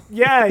terrible.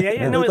 Yeah.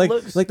 No, it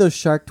looks like those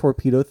shark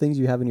torpedo things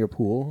you have in your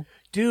pool.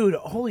 Dude,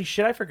 holy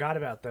shit! I forgot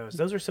about those.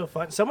 Those are so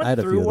fun. Someone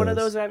threw one of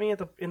those at me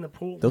in the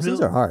pool. Those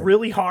things are hard.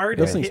 Really hard.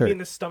 Those and things hit me hurt. in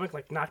the stomach,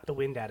 like knocked the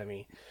wind out of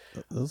me.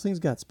 Those things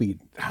got speed.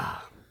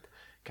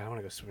 God, I want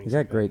to go swimming. You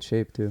got great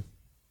shape too.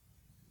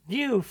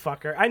 You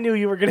fucker! I knew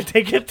you were gonna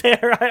take it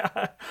there.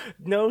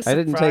 No surprises. I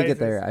didn't take it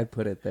there. I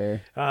put it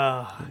there.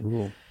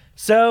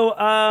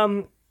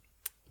 So,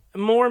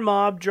 more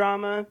mob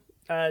drama.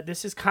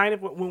 This is kind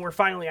of when we're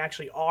finally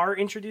actually are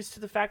introduced to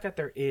the fact that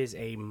there is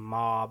a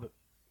mob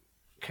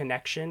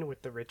connection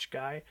with the rich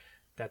guy,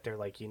 that they're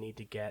like, you need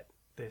to get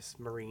this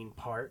marine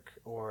park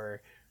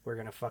or we're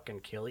gonna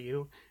fucking kill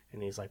you.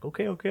 And he's like,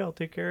 okay, I'll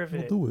take care of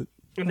it. I'll do it.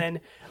 And then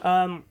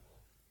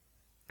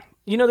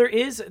there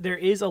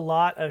is a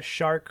lot of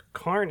shark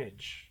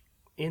carnage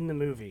in the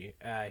movie.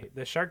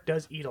 The shark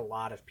does eat a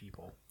lot of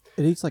people.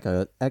 It eats like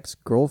a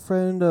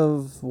ex-girlfriend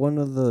of one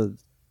of the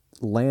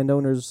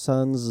landowner's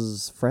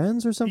son's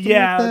friends or something.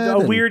 Yeah, like that,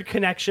 a weird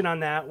connection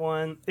on that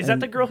one. Is that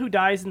the girl who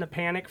dies in the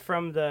panic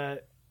from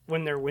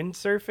when they're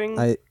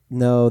windsurfing?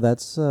 No,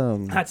 that's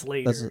that's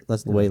later.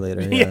 That's way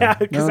later. Yeah,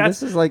 because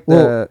this is like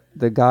the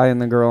guy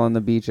and the girl on the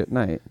beach at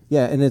night.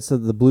 Yeah, and it's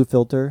the blue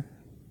filter.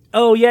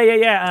 Oh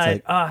yeah.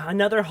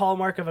 Another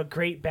hallmark of a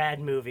great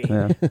bad movie,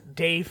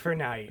 Day for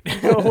Night,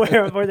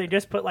 where they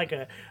just put like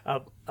a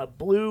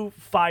blue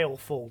file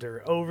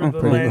folder over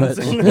the lens,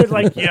 and they're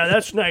like, yeah,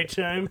 that's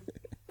nighttime.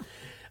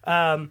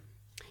 So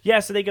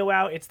they go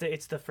out. It's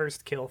the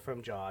first kill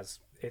from Jaws.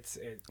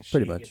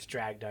 Pretty much gets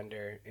dragged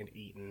under and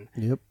eaten.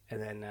 Yep.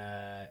 And then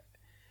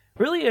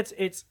really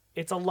it's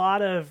a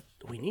lot of,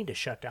 we need to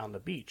shut down the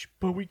beach,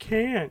 but we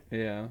can't.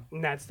 Yeah.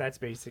 And that's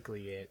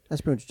basically it. That's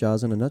pretty much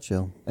Jaws in a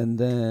nutshell. And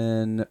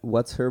then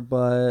what's her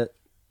butt?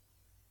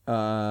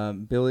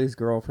 Billy's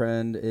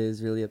girlfriend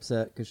is really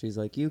upset because she's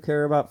like, you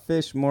care about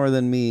fish more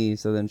than me.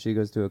 So then she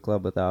goes to a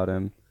club without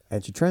him.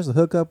 And she tries to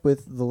hook up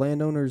with the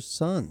landowner's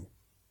son.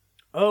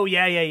 Oh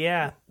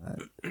yeah.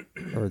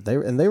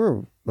 They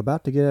were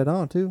about to get it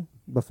on too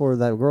before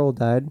that girl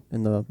died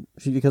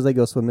because they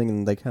go swimming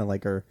and they kind of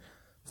like are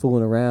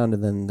fooling around,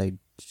 and then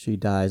she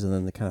dies, and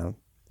then they kind of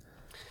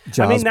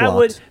Jaws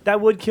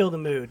that would kill the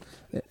mood.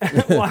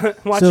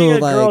 Watching a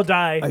girl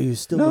die. Are you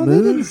still No, in the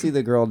they mood? didn't see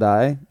the girl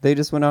die. They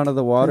just went out of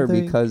the water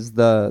because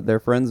their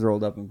friends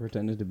rolled up and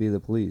pretended to be the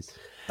police.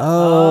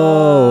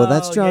 Oh,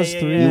 that's Jaws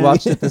 3. You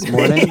watched it this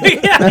morning?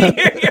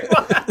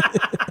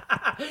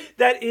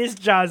 That is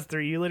Jaws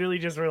 3. You literally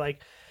just were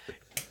like,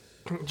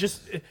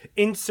 just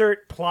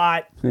insert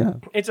plot. Yeah.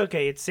 It's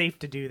okay. It's safe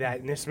to do that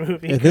in this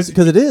movie. Because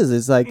it is.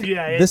 It's like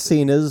Yeah, this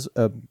scene is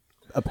a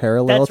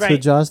parallel That's to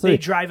right. Jaws 3. They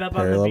drive up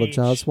parallel on the beach.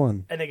 to Jaws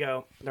 1. And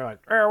they're like,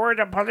 hey, we're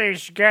the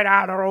police. Get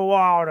out of the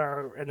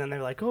water. And then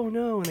they're like, oh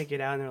no. And they get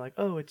out and they're like,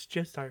 oh, it's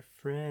just our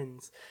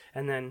friends.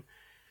 And then,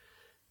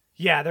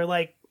 yeah, they're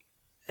like,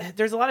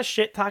 there's a lot of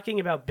shit talking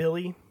about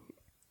Billy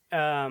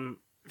from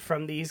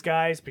these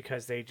guys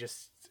because they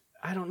just,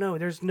 I don't know.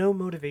 There's no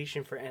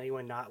motivation for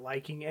anyone not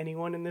liking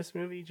anyone in this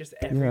movie. Just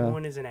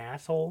everyone is an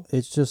asshole.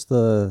 It's just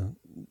the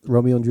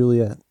Romeo and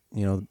Juliet,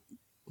 The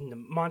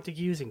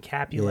Montagues and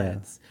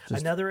Capulets. Yeah,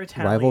 Another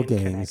Italian rival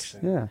gangs. connection.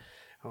 Yeah.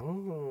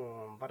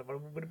 Oh,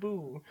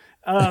 bada-bada-bada-boo.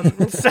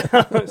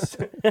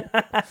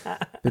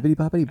 Bibbidi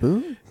bobbidi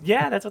boo?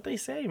 Yeah, that's what they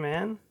say,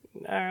 man.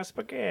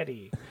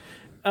 Spaghetti.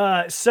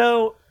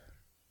 So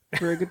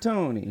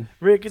Rigatoni.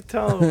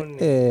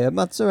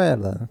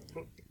 Mozzarella.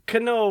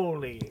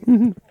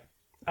 Cannoli.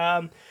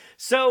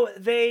 So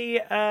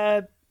they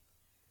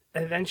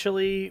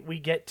eventually we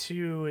get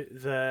to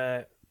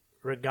the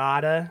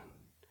regatta,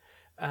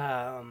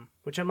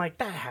 which I'm like,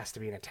 that has to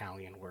be an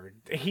Italian word.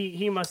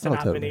 He must have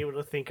not been able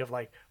to think of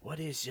like, what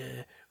is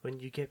when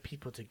you get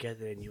people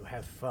together and you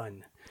have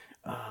fun.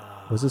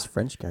 What's this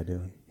French guy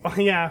doing? Oh,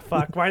 yeah,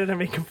 fuck. Why did I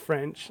make him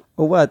French?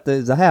 Well, what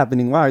is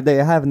happening? Why are they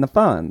having the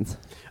fun?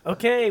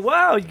 Okay,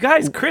 wow, you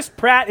guys, Chris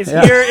Pratt is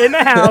here in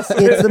the house.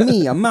 It's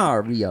me,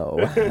 Mario.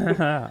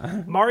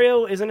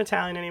 Mario isn't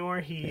Italian anymore.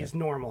 He's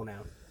normal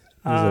now.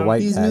 He's a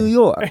white He's guy. New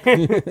York. You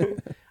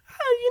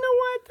know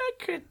what? That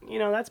could,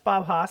 that's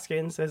Bob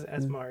Hoskins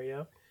as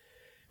Mario,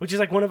 which is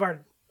like one of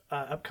our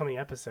upcoming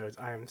episodes.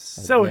 I'm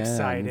so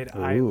excited.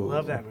 I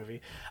love that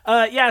movie.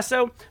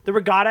 So the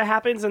regatta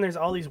happens and there's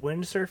all these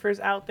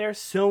windsurfers out there.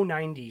 So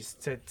 90s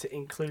to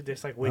include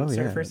this like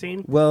windsurfer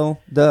scene.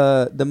 Well,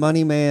 the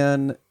money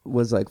man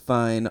was like,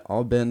 fine,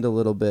 I'll bend a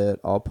little bit.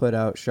 I'll put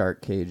out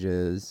shark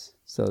cages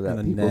so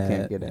that people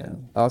can't get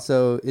in.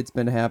 Also, it's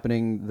been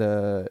happening.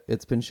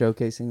 It's been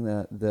showcasing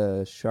that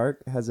the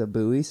shark has a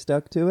buoy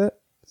stuck to it,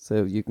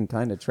 so you can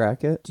kind of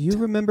track it. Do you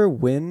remember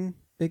when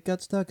it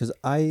got stuck? Because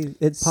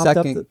it popped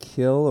Second up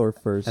kill or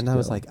first and kill? I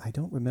was like, I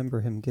don't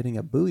remember him getting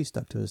a buoy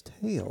stuck to his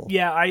tail.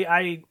 Yeah,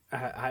 I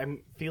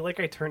feel like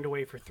I turned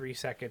away for 3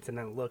 seconds and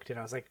then looked and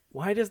I was like,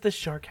 why does the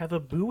shark have a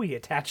buoy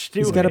attached to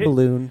it? He's got a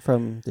balloon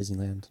from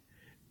Disneyland.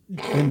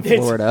 in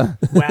Florida.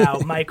 Wow,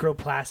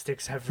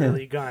 microplastics have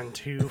really gone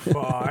too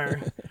far.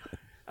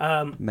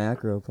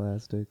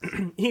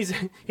 Macroplastics.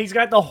 He's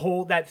got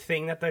that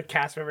thing that the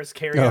cast members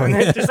carry on.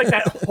 It's just like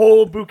that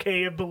whole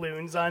bouquet of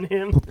balloons on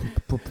him.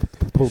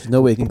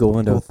 No way he can go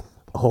under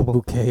a whole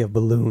bouquet of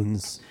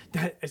balloons.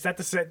 Is that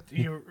the set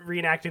you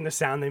reenacting the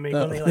sound they make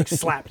when they like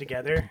slap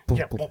together?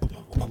 Yeah.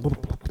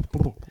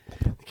 The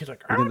kid's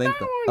like, You can thank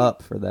the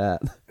up for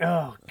that.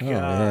 oh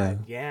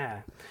god,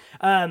 yeah.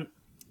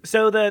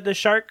 So the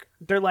shark,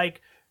 they're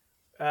like,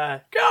 get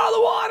out of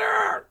the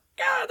water!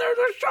 God, there's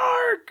a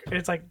shark! And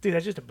it's like, dude,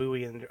 that's just a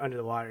buoy under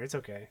the water. It's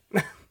okay.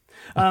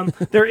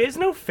 There is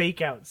no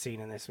fake out scene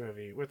in this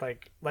movie with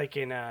like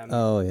in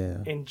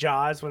in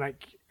Jaws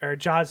or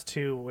Jaws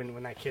 2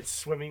 when that kid's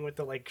swimming with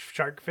the like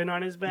shark fin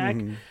on his back,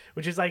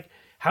 which is like,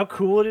 how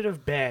cool would it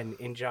have been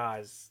in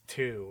Jaws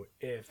 2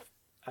 if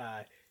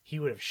he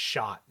would have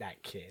shot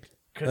that kid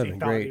because he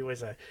thought great.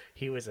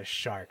 he was a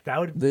shark. That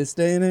would This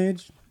day and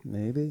age,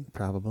 maybe.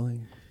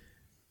 Probably.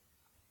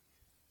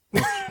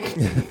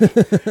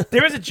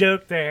 There was a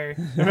joke there.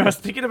 And I was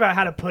thinking about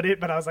how to put it,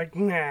 but I was like,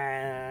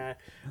 nah.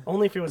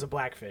 Only if it was a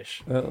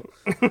blackfish. Oh.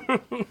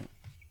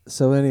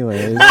 So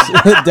anyways,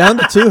 down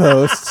to 2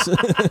 hosts.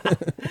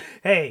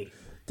 Hey.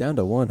 Down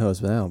to 1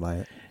 host, but I don't buy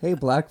it. Hey,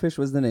 Blackfish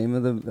was the name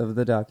of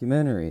the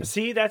documentary.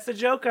 See, that's the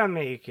joke I'm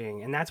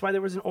making. And that's why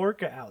there was an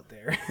orca out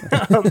there.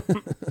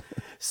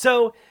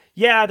 So,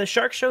 yeah, the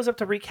shark shows up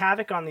to wreak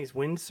havoc on these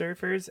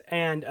windsurfers.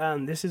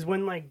 And this is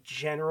when, like,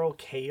 general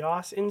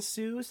chaos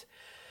ensues.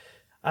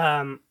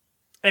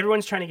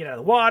 Everyone's trying to get out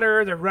of the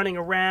water. They're running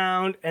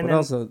around, and But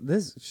also,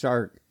 this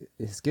shark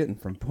is getting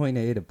from point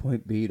A to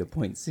point B to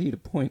point C to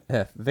point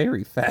F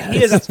very fast.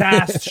 he is a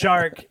fast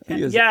shark.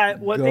 He is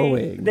what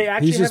going. they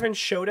actually He's just- haven't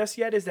showed us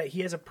yet is that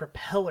he has a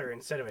propeller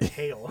instead of a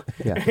tail.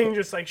 Yeah. And he's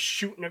just like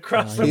shooting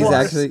across the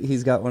water.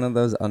 He's got one of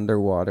those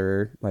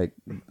underwater like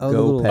the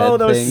little- GoPed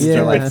those things. stupid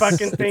to, like,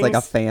 fucking it's things. like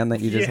a fan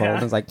that you just hold. Yeah.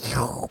 And it's like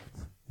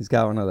he's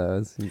got one of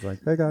those. He's like,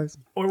 hey guys.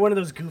 Or one of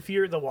those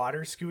goofier, the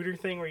water scooter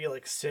thing where you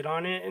like sit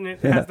on it and it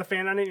has the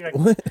fan on it. And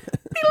you're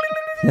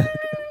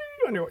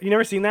like, you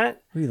never seen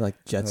that? What are you, like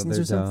Jetsons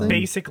they're or something? dumb.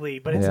 Basically,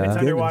 but it's Yeah.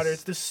 underwater. Goodness.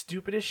 It's the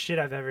stupidest shit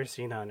I've ever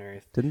seen on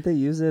Earth. Didn't they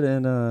use it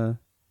in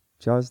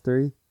Jaws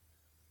 3?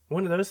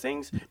 One of those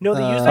things? No,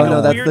 they use Oh like no,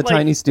 a that's weird, the like,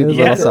 tiny stupid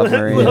yeah, little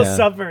submarine. little Yeah.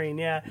 submarine,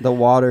 yeah. The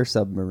water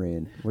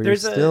submarine, where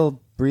There's you're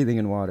still breathing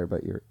in water,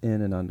 but you're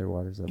in an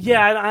underwater submarine.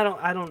 Yeah,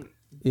 I don't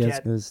Yeah,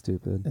 get. It was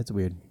stupid. It's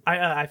weird.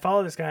 I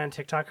follow this guy on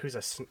TikTok who's a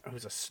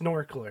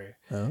snorkeler,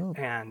 Oh.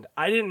 and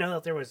I didn't know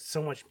that there was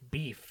so much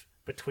beef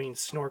between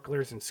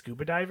snorkelers and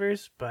scuba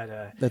divers. But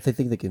That they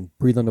think they can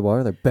breathe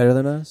underwater. They're better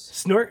than us.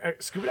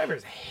 scuba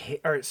divers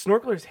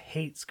snorkelers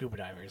hate scuba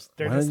divers.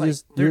 They're Why just don't like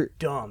you they're you're-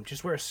 dumb.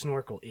 Just wear a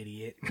snorkel,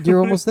 idiot. You're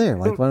almost there.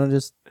 Like, why don't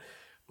just...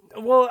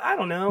 Well, I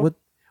don't know. What-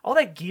 All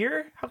that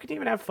gear. How can you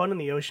even have fun in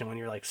the ocean when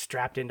you're like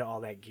strapped into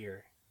all that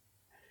gear?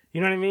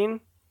 You know what I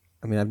mean?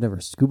 I mean, I've never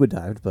scuba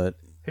dived, but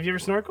Have you ever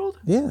snorkeled?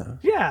 yeah.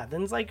 Yeah,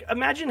 then it's like,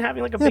 imagine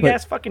having like a Yeah, big but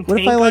ass fucking what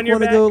tank if I like on your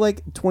want to back. go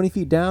like 20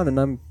 feet down and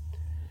I'm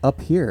up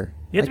here?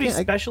 You have to be I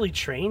can't- specially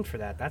trained for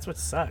that. That's what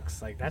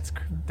sucks. Like that's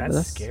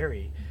that's-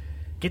 scary.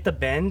 Get the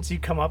bends, you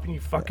come up and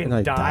you fucking And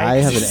I die. die,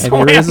 have 'cause an you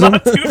swam aneurysm.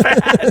 up too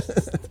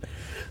fast.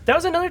 That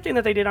was another thing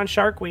that they did on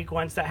Shark Week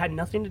once that had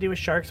nothing to do with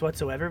sharks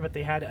whatsoever. But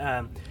they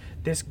had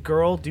this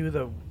girl do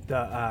the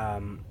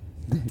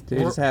They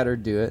just had her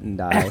do it and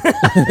die.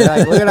 They're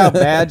like, look at how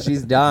bad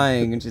she's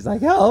dying, and she's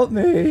like, "Help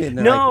me!" And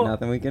they're No. like,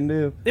 "Nothing we can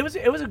do." It was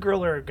a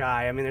girl or a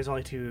guy. I mean, there's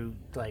only two.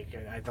 Like,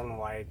 I don't know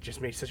why I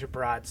just made such a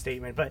broad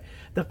statement, but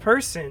the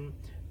person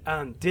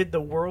did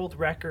the world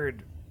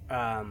record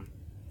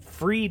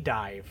free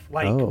dive,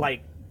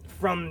 like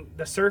from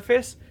the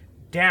surface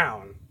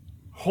down,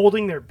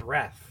 holding their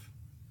breath,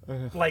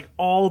 like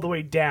all the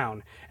way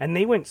down, and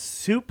they went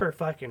super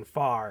fucking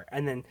far,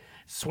 and then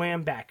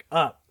swam back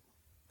up,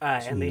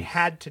 and they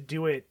had to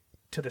do it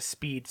to the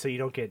speed so you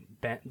don't get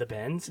the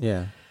bends.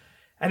 Yeah.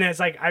 And it's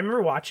like I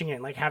remember watching it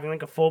and like having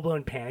like a full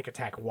blown panic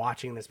attack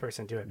watching this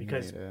person do it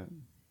because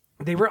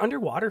they were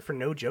underwater for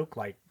no joke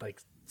like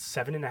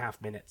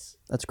 7.5 minutes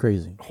That's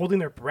crazy. holding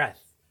their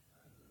breath.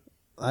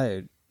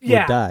 I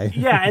Yeah, would die.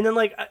 yeah, and then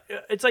like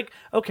it's like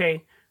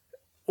okay,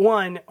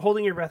 one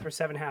holding your breath for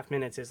 7.5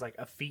 minutes is like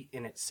a feat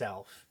in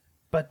itself,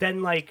 but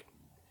then like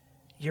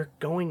you're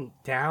going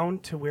down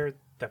to where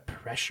the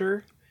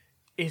pressure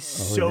is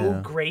so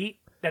yeah. great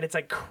that it's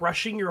like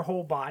crushing your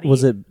whole body.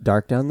 Was it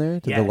dark down there?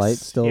 Did the Yes, light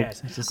still...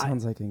 yes. It just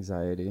sounds like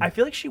anxiety. I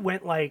feel like she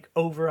went like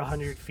over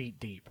 100 feet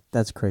deep.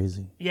 That's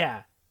crazy.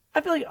 Yeah. I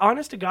feel like,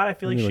 honest to God, I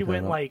feel Let like me she look that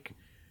went up.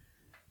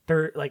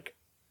 like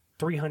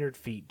 300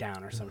 feet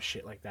down or some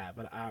shit like that.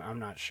 But I'm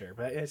not sure.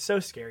 But it's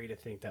so scary to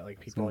think that like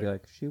people be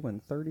like, she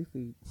went 30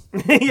 feet.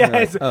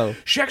 Yeah,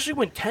 she actually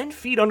went 10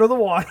 feet under the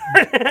water.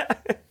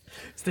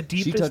 It's the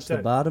deepest. She touched the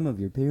bottom of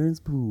your parents'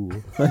 pool.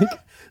 Like,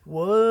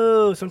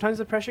 whoa! Sometimes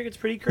the pressure gets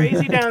pretty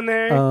crazy down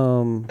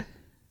there.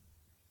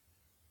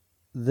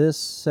 This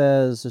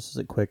says, this is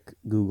a quick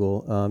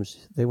Google.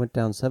 They went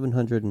down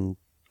 702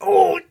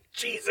 oh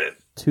Jesus!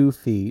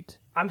 feet.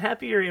 I'm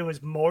happier it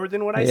was more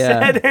than what I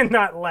said and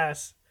not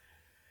less.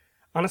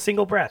 On a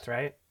single breath,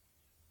 right?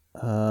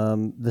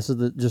 This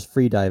is just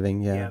free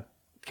diving. Yeah.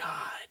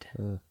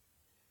 God.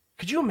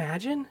 Could you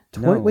imagine?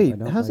 Wait,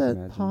 how's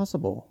that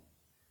possible?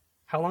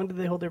 How long did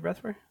they hold their breath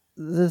for?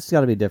 This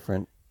got to be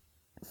different.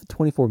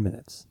 24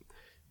 minutes.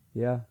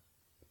 Yeah.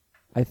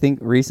 I think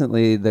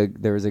recently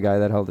there was a guy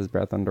that held his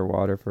breath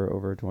underwater for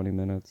over 20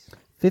 minutes.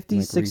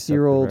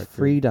 56-year-old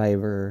free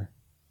diver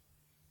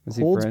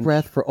holds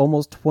breath for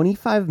almost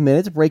 25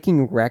 minutes,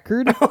 breaking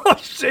record. Oh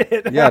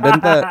shit! Yeah,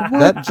 didn't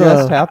that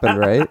just happened,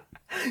 right?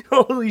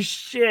 Holy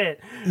shit!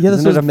 Yeah,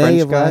 this was May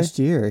of last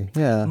year.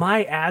 Yeah,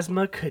 my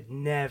asthma could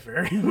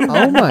never.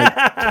 Oh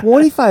my!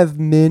 25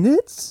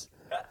 minutes?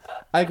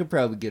 I could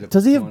probably get it.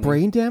 Does he have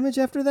brain damage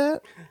after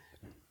that?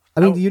 I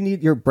mean,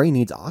 your brain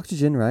needs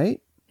oxygen,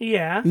 right?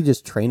 Yeah. You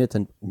just train it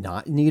to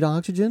not need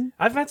oxygen?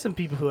 I've met some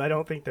people who I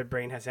don't think their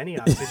brain has any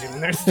oxygen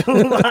and they're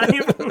still alive.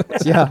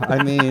 Yeah,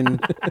 I mean,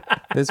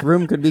 this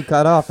room could be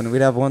cut off and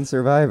we'd have one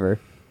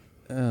survivor.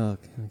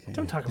 Okay.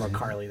 Don't talk about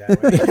Carly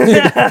that way.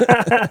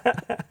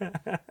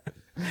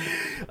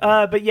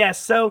 But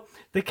yes, so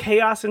the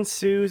chaos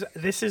ensues.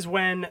 This is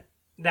when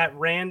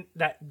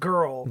that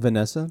girl.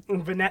 Vanessa?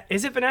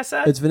 Is it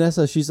Vanessa? It's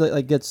Vanessa. She's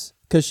like gets,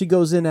 because she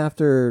goes in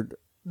after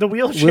the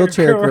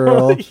wheelchair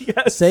girl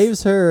yes.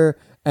 saves her.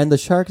 And the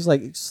shark is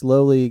like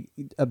slowly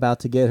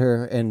about to get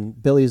her,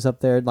 and Billy's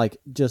up there, like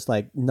just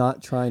like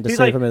not trying to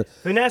save him.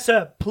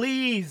 Vanessa,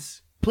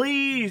 please,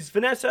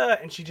 Vanessa,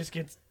 and she just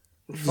gets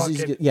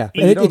fucking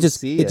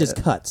it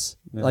just cuts.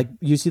 Yeah. Like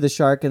you see the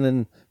shark, and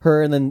then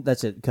her, and then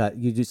that's it. Cut.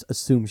 You just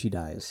assume she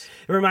dies.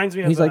 It reminds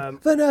me of he's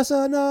like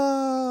Vanessa,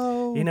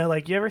 no. You know,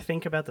 like you ever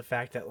think about the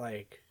fact that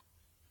like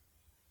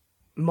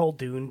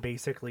Muldoon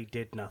basically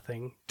did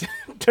nothing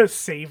to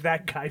save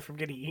that guy from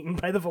getting eaten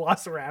by the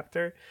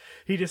Velociraptor.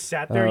 He just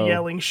sat there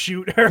yelling,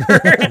 "Shoot her!"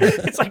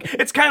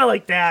 it's kind of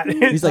like that.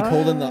 He's like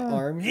holding the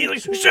arm. He's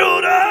like,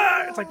 "Shoot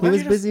her!" It's like he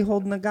was busy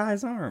holding the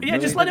guy's arm. Yeah,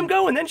 just let him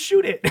go and then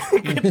shoot it.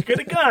 Get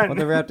a gun. Well,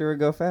 the raptor would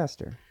go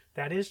faster.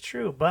 That is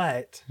true,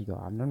 but you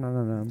go,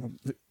 no.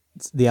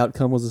 The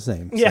outcome was the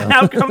same. Yeah, so.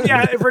 Outcome.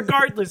 Yeah,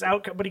 regardless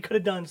outcome, but he could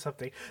have done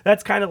something.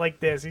 That's kind of like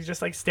this. He's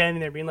just like standing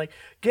there, being like,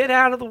 "Get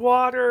out of the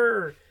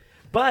water."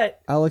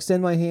 But I'll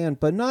extend my hand,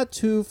 but not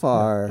too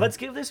far. Let's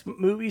give this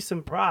movie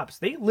some props.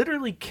 They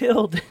literally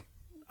killed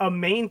a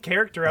main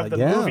character of the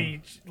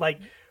movie, like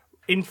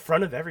in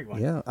front of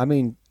everyone. Yeah, I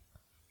mean,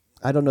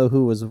 I don't know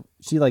who was.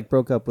 She like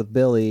broke up with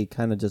Billy,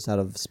 kind of just out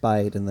of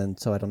spite, and then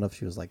so I don't know if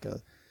she was like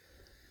a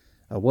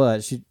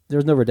what.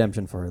 There's no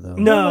redemption for her though.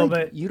 No,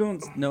 but you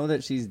don't know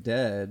that she's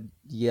dead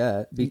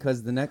yet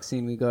because the next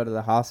scene we go to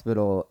the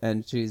hospital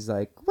and she's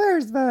like,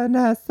 "Where's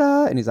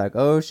Vanessa?" And he's like,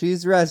 "Oh,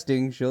 she's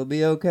resting. She'll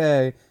be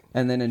okay."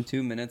 And then in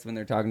 2 minutes when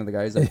they're talking to the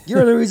guy, he's like,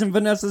 "You're the reason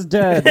Vanessa's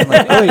dead." I'm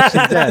like, "Oh, wait,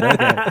 she's dead."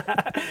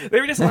 Okay.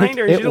 They were just lying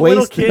to her. She's a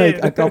little kid.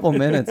 Like a couple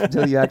minutes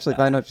until you actually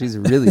find out she's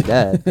really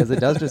dead because it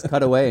does just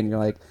cut away and you're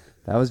like,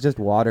 that was just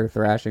water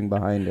thrashing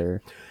behind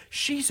her.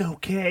 She's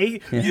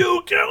okay. Yeah.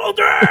 You killed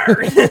her.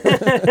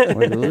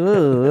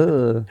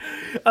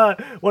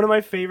 One of my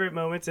favorite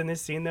moments in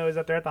this scene, though, is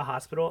that they're at the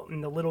hospital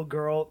and the little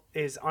girl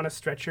is on a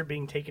stretcher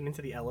being taken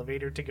into the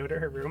elevator to go to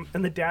her room.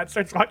 And the dad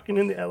starts walking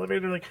in the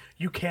elevator like,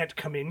 "You can't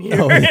come in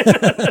here." And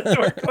the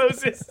door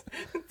closes.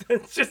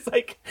 It's just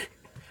like,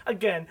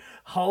 again,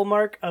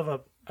 hallmark of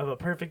a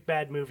perfect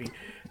bad movie.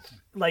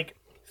 Like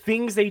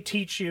things they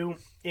teach you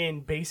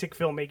in basic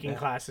filmmaking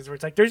classes where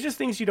it's like, there's just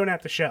things you don't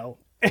have to show.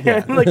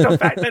 And like the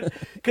fact that,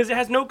 because it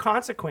has no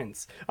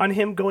consequence on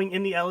him going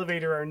in the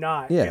elevator or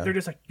not. Yeah. They're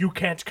just like, "You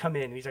can't come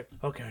in." And he's like,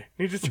 "Okay." And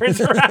he just turns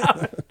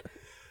around.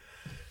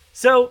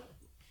 So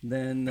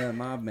then the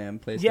mob man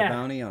placed the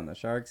bounty on the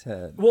shark's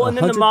head. Well, and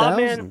then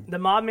the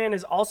mob man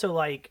is also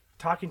like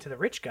talking to the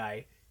rich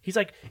guy. He's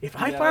like, "If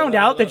I found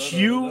out that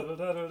you,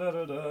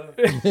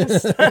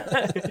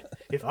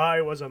 if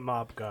I was a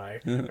mob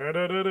guy,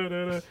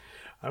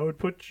 I would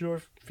put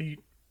your feet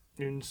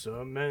in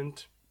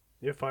cement.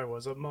 If I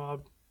was a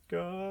mob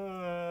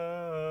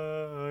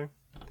guy."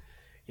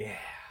 Yeah.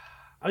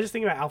 I was just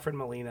thinking about Alfred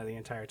Molina the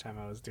entire time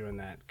I was doing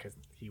that because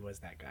he was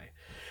that guy.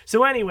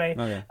 So anyway,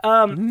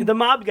 the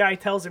mob guy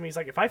tells him, he's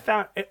like, "If I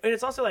found," and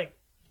it's also like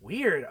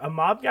weird, a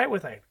mob guy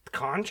with a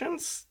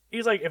conscience.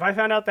 He's like, "If I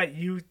found out that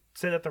you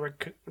said that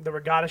the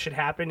regatta should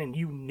happen and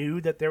you knew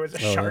that there was a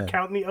shark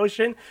out in the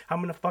ocean, I'm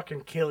going to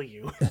fucking kill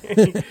you."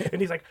 And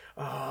he's like,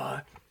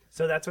 "Oh."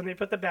 So that's when they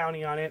put the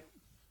bounty on it.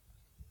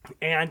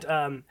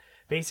 And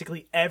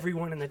basically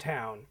everyone in the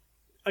town,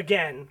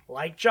 again,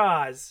 like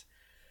Jaws,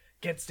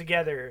 gets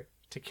together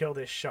to kill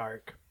this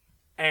shark.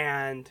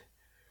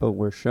 But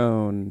we're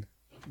shown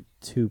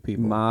two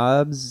people.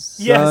 Mob's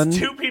Yes, son.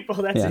 2 people.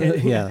 That's Yeah,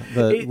 it. yeah.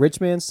 The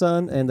rich man's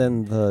son, and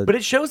then the. But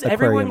it shows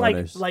aquarium everyone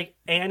owners. like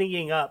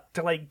Annieing up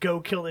to like go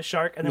kill the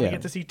shark, and then we Yeah.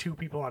 get to see 2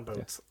 people on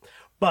boats.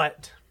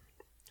 But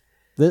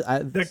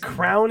The the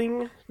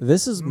crowning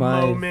this is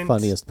my moment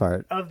funniest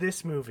part. of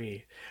this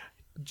movie,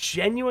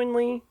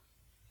 genuinely,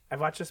 I've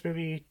watched this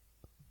movie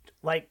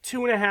like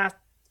 2.5,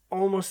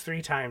 almost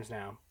 3 times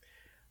now.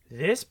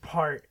 This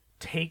part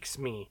takes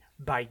me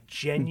by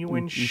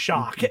genuine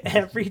shock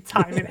every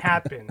time it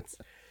happens.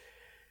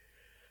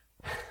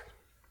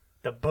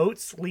 The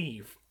boats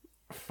leave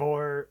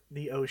for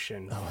the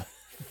ocean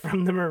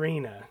from the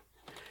marina.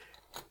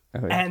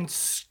 Oh, yeah. And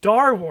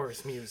Star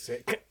Wars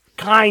music,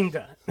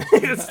 kinda.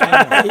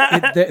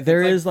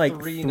 There is like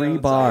 3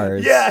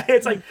 bars. Yeah,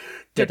 it's like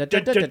then it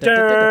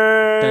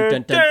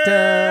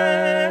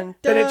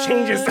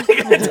changes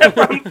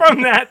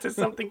from that to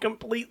something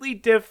completely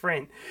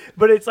different.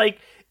 But it's like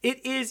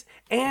it is,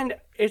 and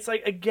it's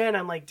like again,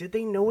 I'm like, did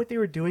they know what they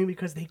were doing?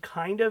 Because they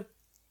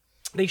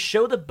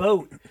show the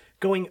boat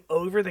going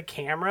over the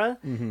camera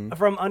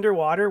from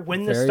underwater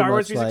when the Very Star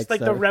Wars much music's like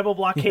like the the- Rebel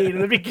blockade in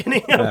the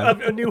beginning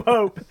of A New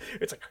Hope.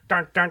 It's like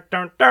dun dun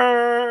dun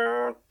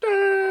dun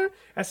dun.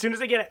 As soon as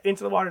they get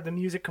into the water, the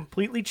music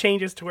completely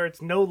changes to where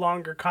it's no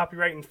longer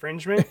copyright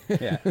infringement.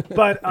 Yeah.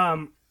 But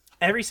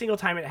every single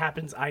time it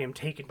happens, I am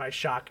taken by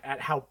shock at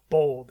how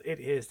bold it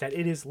is. That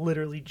it is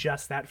literally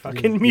just that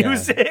fucking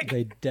music.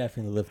 They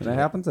definitely lift it. That up.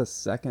 happens a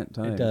second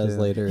time. It does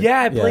too. later.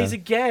 Yeah, it plays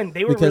again.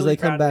 They were because really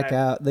they come proud of back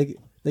that. out.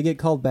 They get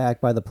called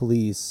back by the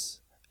police,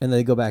 and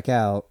they go back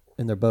out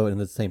in their boat, and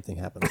the same thing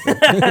happens.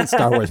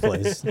 Star Wars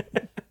plays.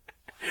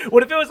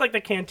 What if it was like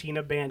the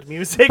Cantina band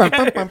music as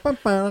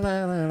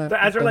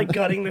they're like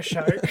gutting the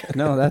shark?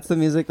 No, that's the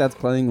music that's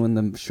playing when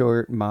the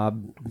short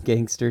mob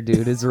gangster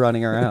dude is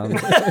running around.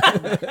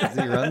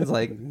 He runs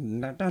like. Are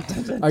you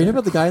talking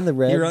about the guy in the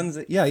red? He runs.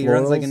 Yeah, he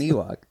runs like an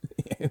florals? Ewok.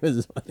 It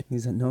was funny.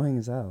 He's annoying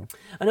as hell.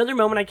 Another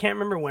moment, I can't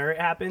remember where it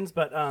happens,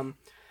 but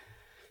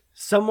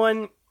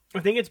someone, I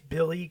think it's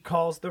Billy,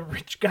 calls the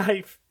rich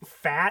guy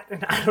fat,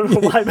 and I don't know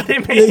why, but they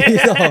made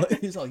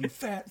He's all, you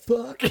fat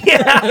fuck.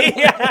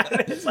 yeah.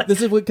 It's like,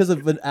 This is because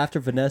of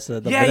after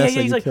Vanessa. Vanessa,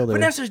 He's you like, killed her.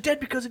 Vanessa's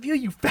dead because of you,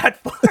 you fat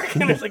fuck.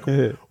 And it's like,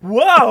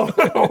 whoa,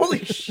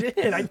 holy shit!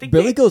 I think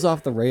Billy goes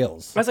off the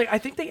rails. I was like, I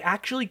think they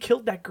actually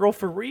killed that girl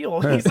for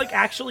real. He's like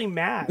actually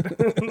mad.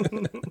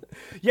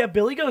 Yeah,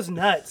 Billy goes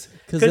nuts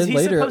because then he's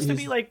later supposed to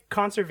he's- be like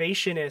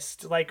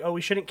conservationist, like, oh,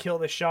 we shouldn't kill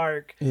the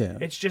shark. Yeah.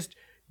 It's just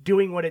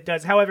doing what it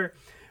does. However,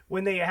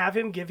 when they have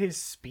him give his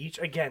speech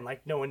again,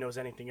 like no one knows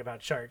anything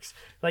about sharks,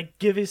 like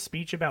give his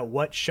speech about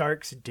what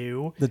sharks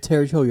do. The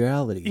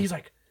territoriality. He's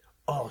like,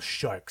 all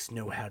sharks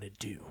know how to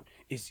do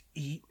is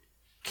eat,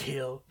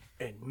 kill,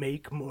 and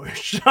make more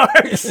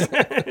sharks.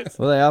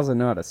 Well, they also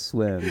know how to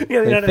swim. Yeah, they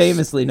know how they to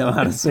famously know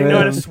how to swim. They know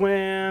how to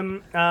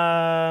swim.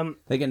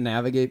 They can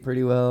navigate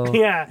pretty well.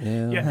 Yeah.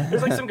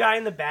 There's like some guy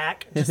in the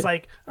back, just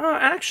like, oh,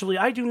 actually,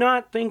 I do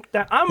not think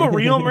that I'm a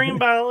real marine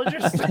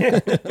biologist.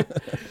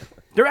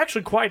 They're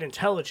actually quite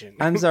intelligent.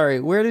 I'm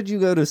sorry, where did you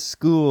go to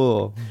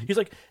school? He's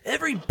like,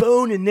 every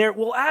bone in there.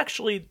 Well,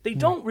 actually, they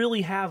don't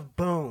really have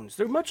bones.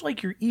 They're much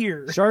like your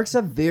ear. Sharks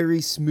have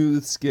very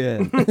smooth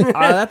skin.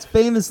 That's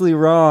famously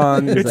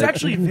wrong. He's It's like,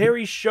 actually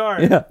very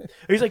sharp. Yeah.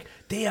 He's like,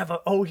 they have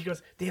a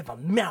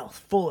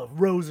mouth full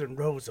of rows and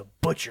rows of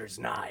butcher's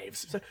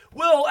knives. It's like,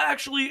 well,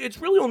 actually, it's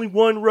really only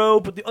one row,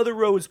 but the other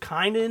row is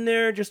kind of in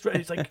there. Just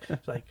it's like,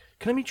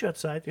 can I meet you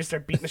outside? They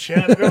start beating the shit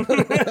out of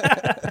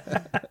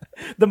him.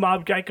 The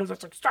mob guy comes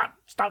up, like,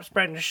 stop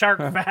spreading shark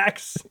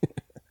facts.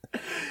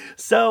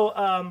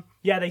 So,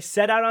 they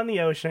set out on the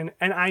ocean,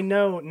 and I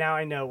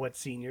know what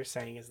scene you're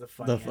saying is the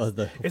funniest.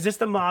 Is this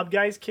the mob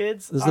guy's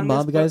kids? This is the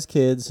mob guy's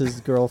kids, his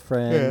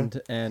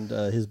girlfriend, and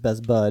his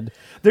best bud.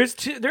 There's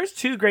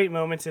two great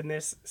moments in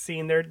this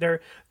scene.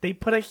 They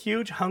put a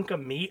huge hunk of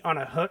meat on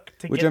a hook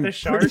to which get I'm the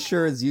shark. pretty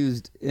sure is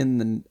used in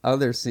the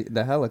other scene,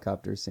 the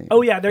helicopter scene.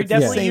 Oh yeah, they're It's the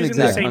definitely same using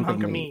the exact same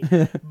hunk of meat.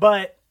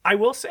 But I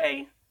will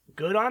say,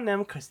 good on them,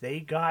 because they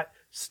got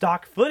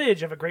stock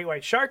footage of a great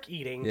white shark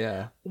eating.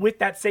 Yeah. With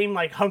that same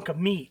like hunk of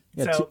meat.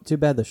 Yeah, So too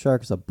bad the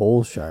shark is a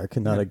bull shark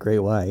and not a great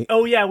white.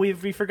 oh yeah, we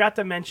forgot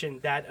to mention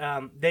that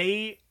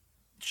they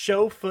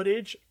show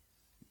footage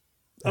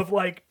of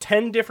like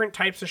 10 different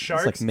types of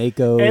sharks. It's like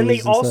Makos and they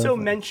and also stuff.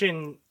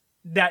 mention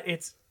that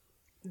it's.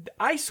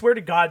 I swear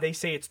to God, they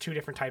say it's 2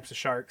 different types of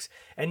sharks,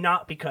 and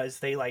not because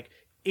they like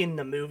in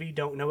the movie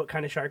don't know what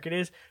kind of shark it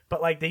is,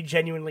 but like they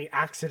genuinely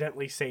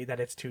accidentally say that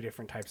it's 2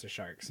 different types of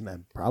sharks.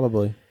 Man,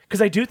 probably.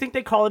 Because I do think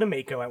they call it a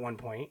mako at one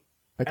point.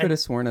 I could have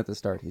sworn at the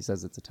start he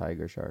says it's a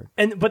tiger shark.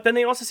 But then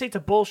they also say it's a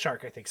bull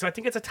shark, I think. So I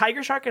think it's a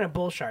tiger shark and a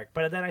bull shark,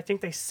 but then I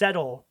think they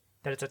settle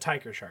that it's a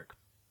tiger shark.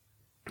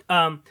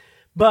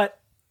 But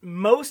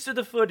most of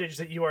the footage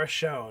that you are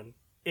shown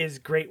is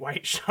great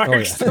white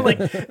sharks. Oh,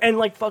 yeah.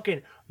 and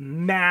fucking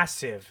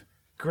massive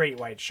great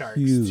white sharks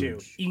too.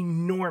 Huge.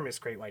 Enormous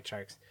great white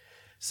sharks.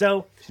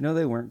 So Did you know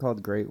they weren't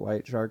called great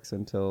white sharks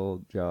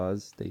until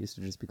Jaws? They used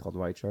to just be called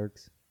white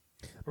sharks.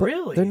 But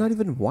really? They're not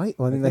even white.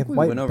 Well, I mean, they have we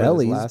white went over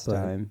bellies. this last but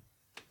time.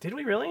 Did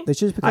we really? They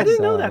should. I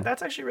didn't know that.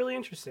 That's actually really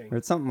interesting. Or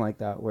it's something like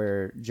that,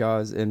 where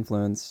Jaws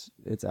influence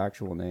its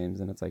actual names,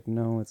 and it's like,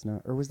 no, it's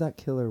not. Or was that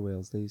killer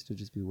whales? They used to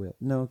just be whale.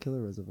 No,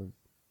 killer whales.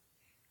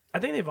 I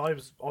think they've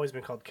always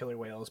been called killer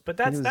whales, but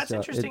that's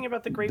interesting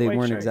about the great white shark. They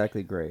weren't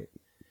exactly great.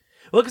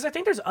 Well, because I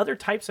think there's other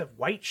types of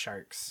white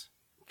sharks.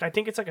 I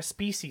think it's like a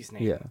species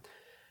name. Yeah,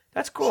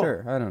 that's cool.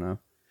 Sure, I don't know.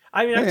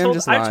 I mean, I've told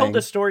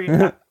the story.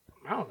 I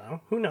don't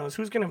know. Who knows?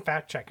 Who's going to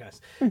fact check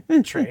us?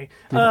 Trey.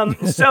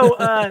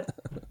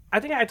 I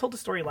think I told the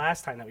story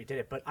last time that we did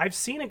it, but I've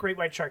seen a great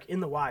white shark in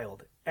the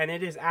wild, and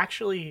it is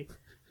actually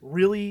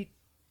really,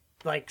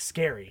 like,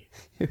 scary.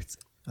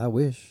 I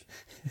wish.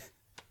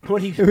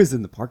 What it was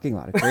in the parking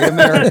lot of Great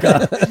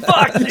America.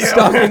 Fuck you!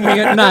 Stalking me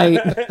at night.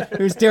 It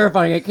was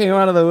terrifying. It came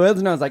out of the woods,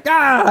 and I was like,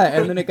 ah!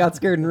 And then it got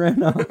scared and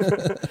ran off.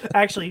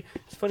 Actually,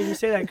 it's funny you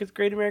say that, because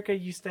Great America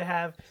used to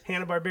have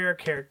Hanna-Barbera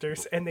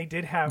characters, and they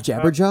did have...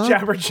 Jabberjaw?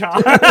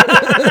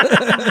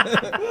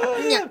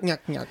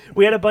 Jabberjaw.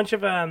 We had a bunch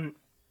of...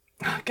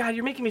 God,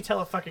 you're making me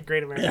tell a fucking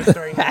Great America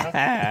story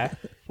now.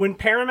 When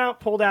Paramount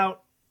pulled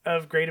out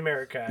of Great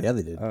America... Yeah,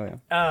 they did. Oh,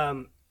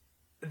 yeah.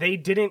 They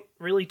didn't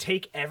really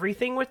take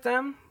everything with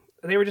them.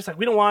 They were just like,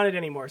 we don't want it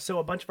anymore. So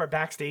a bunch of our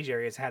backstage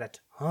areas had a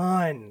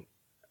ton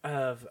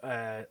of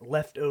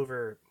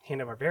leftover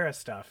Hanna-Barbera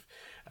stuff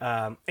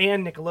and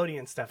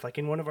Nickelodeon stuff. Like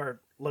in one of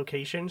our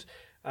locations,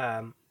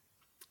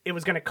 it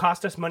was going to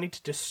cost us money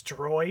to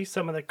destroy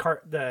some of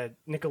the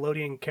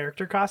Nickelodeon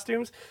character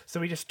costumes.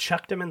 So we just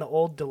chucked them in the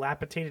old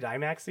dilapidated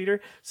IMAX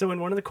theater. So in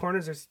one of the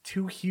corners, there's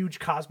 2 huge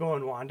Cosmo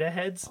and Wanda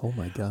heads. Oh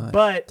my gosh.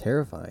 But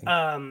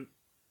terrifying.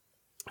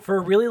 For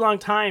a really long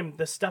time,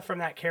 the stuff from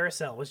that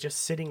carousel was just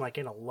sitting like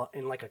in a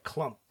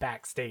clump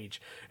backstage,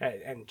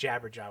 and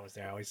Jabberjaw was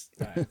there. I was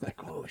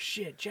like, "Oh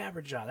shit,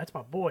 Jabberjaw, that's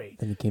my boy."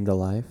 Then he came to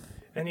life,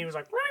 and he was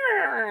like,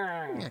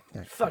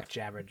 "Fuck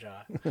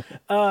Jabberjaw."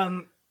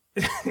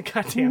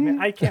 God damn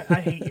it, I can't.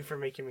 I hate you for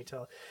making me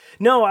tell.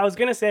 No, I was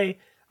gonna say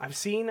I've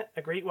seen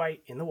a great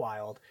white in the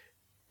wild.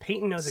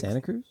 Peyton knows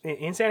Santa Cruz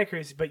in Santa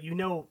Cruz, but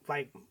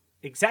like.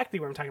 Exactly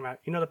what I'm talking about.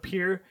 You know the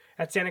pier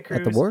at Santa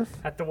Cruz?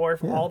 At the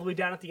wharf, yeah. all the way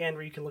down at the end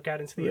where you can look out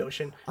into the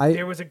ocean.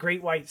 There was a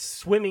great white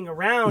swimming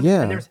around,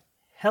 and there's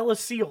hella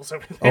seals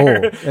over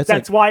there. That's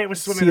like why it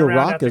was swimming Seal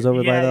around. Seal Rock is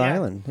over by the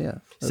island, yeah.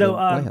 So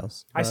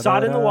I saw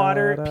it in the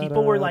water.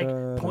 People were like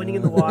pointing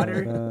in the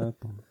water.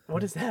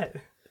 What is that?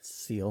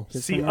 Seal.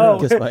 Oh.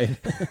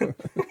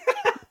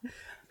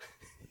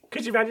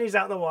 Could you imagine he's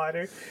out in the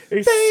water?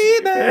 Baby!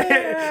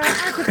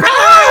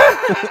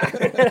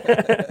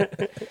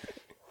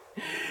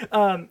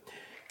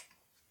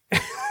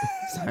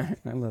 Sorry,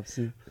 I love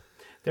sea.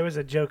 There was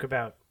a joke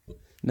about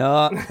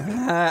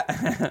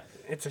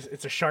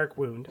it's a shark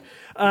wound.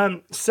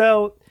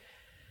 So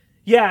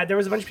yeah, there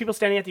was a bunch of people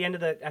standing at the end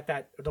of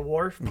the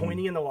wharf,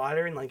 pointing in the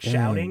water and like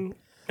shouting.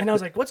 And I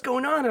was like, "What's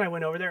going on?" And I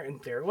went over there,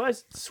 and there it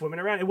was, swimming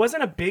around. It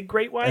wasn't a big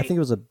great white. I think it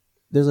was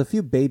there's a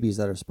few babies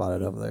that are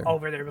spotted over there.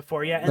 Over there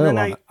before, yeah. And then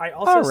I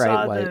also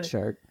saw white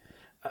shark.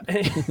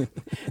 And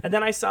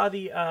then I saw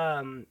the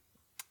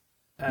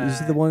you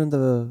see the one in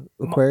the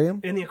aquarium?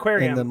 In the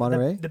aquarium. In the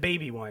Monterey? The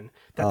baby one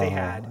that they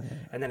had. Yeah.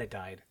 And then it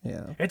died.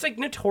 Yeah. It's like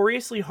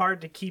notoriously hard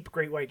to keep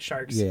great white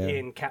sharks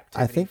in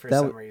captivity I think for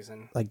some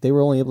reason. Like they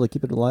were only able to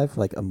keep it alive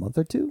for like a month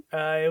or two?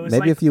 It was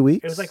maybe a few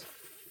weeks? It was like,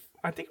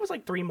 I think it was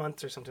like 3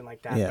 months or something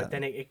like that. Yeah. But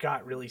then it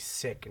got really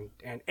sick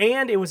and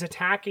it was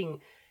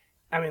attacking.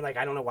 I mean, like,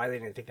 I don't know why they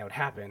didn't think that would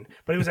happen,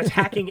 but it was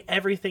attacking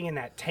everything in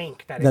that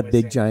tank that it was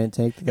big in. Giant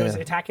tank. It was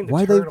attacking the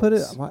turtles. Why they put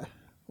it?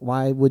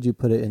 Why would you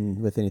put it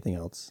in with anything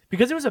else?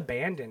 Because it was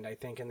abandoned, I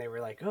think, and they were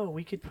like, "Oh,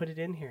 we could put it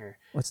in here."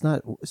 Well, it's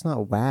not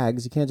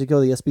WAGs. You can't just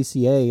go to the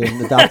SPCA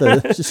and adopt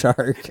a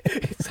shark.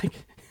 It's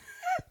like,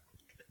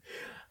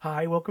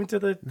 hi, welcome to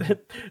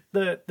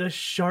the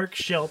shark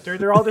shelter.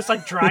 They're all just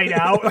like dried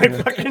out, like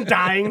fucking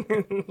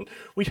dying.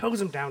 We hose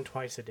them down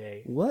twice a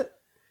day. What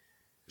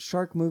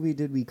shark movie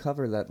did we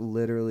cover that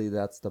literally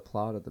that's the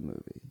plot of the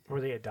movie? Where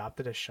they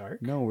adopted a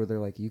shark? No, where they're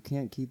like, you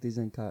can't keep these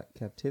in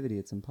captivity.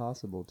 It's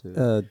impossible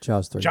to.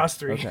 Jaws 3. Jaws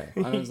 3. Okay.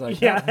 I was like,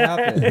 that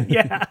happened.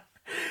 Yeah.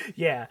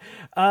 Yeah.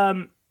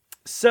 I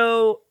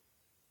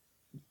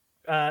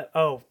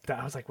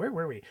was like, where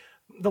were we?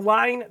 The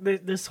line,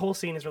 this whole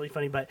scene is really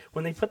funny, but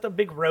when they put the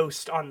big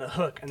roast on the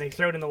hook and they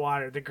throw it in the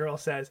water, the girl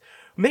says,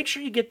 "Make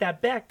sure you get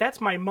that back. That's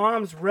my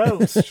mom's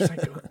roast." She's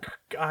like,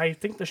 I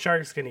think the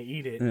shark's going to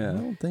eat it. Yeah. I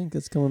don't think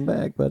it's coming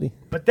back, buddy.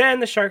 But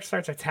then the shark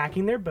starts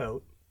attacking their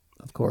boat.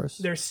 Of course.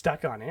 They're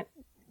stuck on it.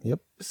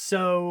 Yep.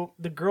 So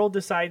the girl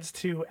decides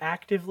to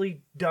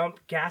actively dump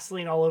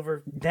gasoline all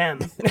over them.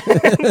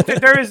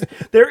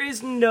 There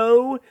is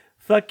no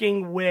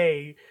fucking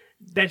way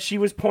that she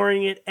was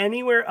pouring it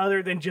anywhere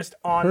other than just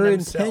on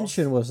themselves. Her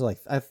intention was like,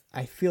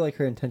 I feel like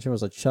her intention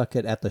was to chuck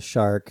it at the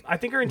shark. I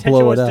think her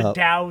intention was to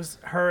douse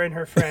her and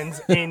her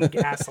friends in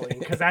gasoline,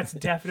 because that's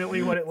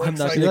definitely what it looks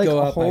like. She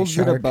holds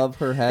it above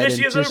her head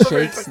and just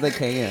shakes the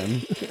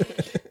can.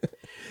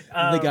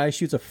 The guy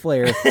shoots a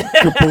flare.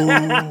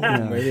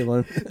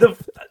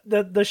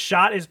 the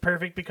shot is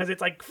perfect because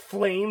it's like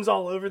flames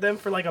all over them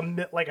for like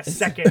a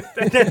second,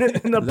 and then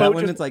the that boat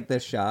when just... it's like the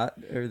shot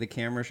or the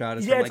camera shot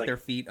is Yeah, from it's like their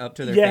feet up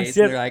to their Yes, face,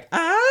 yeah. and they're like,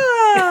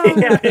 ah,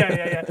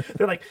 yeah.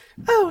 They're like,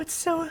 oh, it's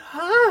so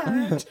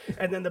hot,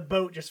 and then the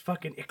boat just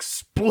fucking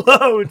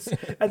explodes,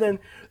 and then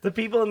the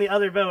people in the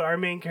other boat, our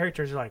main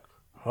characters, are like,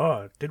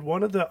 oh, did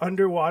one of the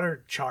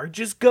underwater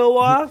charges go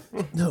off?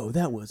 No,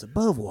 that was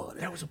above water.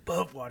 That was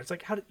above water. It's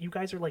like, how did you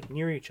guys are like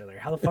near each other?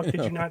 How the fuck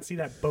did you not see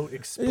that boat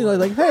explode? You're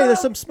like, hey, there's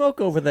some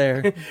smoke over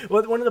there.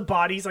 Well, one of the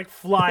bodies like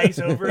flies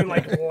over and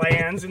like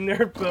lands in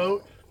their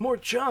boat. More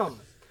chum.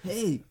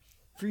 hey,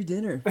 free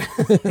dinner.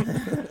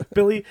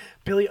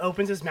 Billy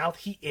opens his mouth.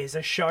 He is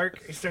a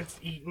shark. He starts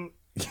eating.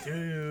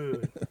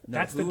 Dude,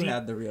 that's the Who deep.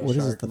 had the real What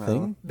is shark the mouth?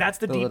 thing? That's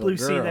the The deep little blue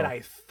sea girl. that I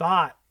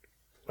thought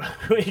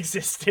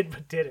existed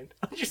but didn't.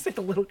 I'll just say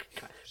the little.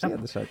 She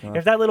had the shark mouth.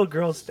 If that little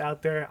girl's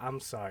out there, I'm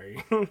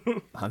sorry.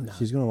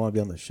 She's gonna want to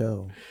be on the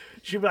show.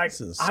 She'd be like,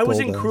 is I was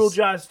in Scoldus. Cruel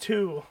Jaws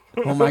too.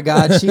 Oh my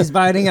God, she's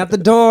biting at the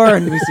door,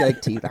 and we see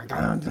like teeth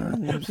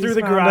Through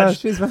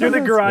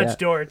the garage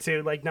door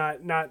too, like not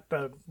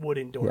the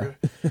wooden door.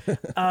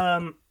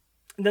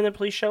 Then the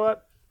police show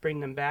up, bring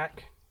them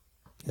back.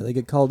 Yeah, they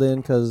get called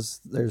in because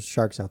there's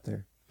sharks out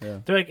there.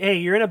 They're like, hey,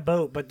 you're in a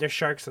boat, but there's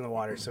sharks in the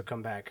water, so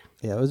come back.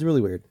 Yeah, it was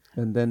really weird.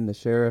 And then the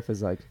sheriff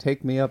is like,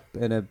 "Take me up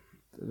in a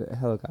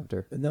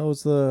helicopter." And that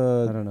was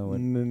the I don't know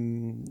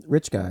what-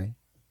 rich guy.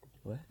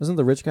 What? Doesn't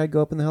the rich guy go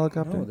up in the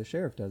helicopter? No, the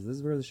sheriff does. This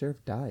is where the sheriff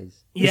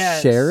dies. The Yeah,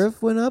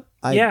 sheriff went up.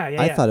 I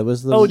Yeah. thought it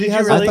was the. Oh, did you I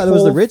really? thought it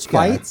was the rich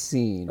guy fight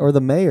scene. or the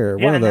mayor.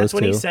 Yeah, one of and those that's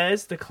when two. he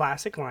says the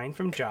classic line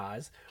from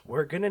Jaws: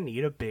 "We're gonna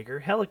need a bigger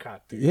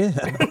helicopter." Yeah.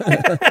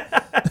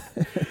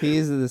 He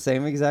uses the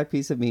same exact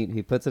piece of meat.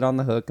 He puts it on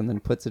the hook and then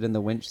puts it in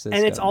the winch system.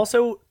 And it's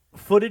also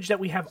footage that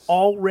we have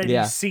already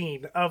Yeah.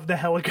 seen of the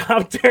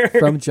helicopter.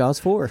 From Jaws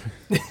 4.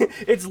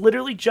 It's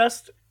literally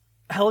just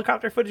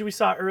helicopter footage we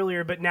saw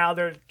earlier, but now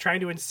they're trying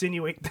to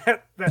insinuate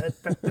that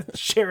the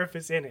sheriff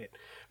is in it.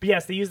 But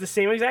yes, they use the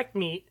same exact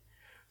meat,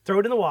 throw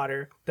it in the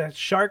water, the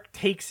shark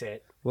takes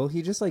it. Well,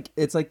 he just like,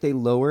 it's like they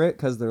lower it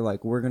because they're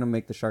like, we're going to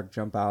make the shark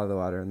jump out of the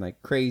water. And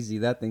like, crazy,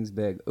 that thing's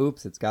big.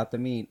 Oops, it's got the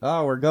meat.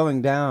 Oh, we're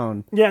going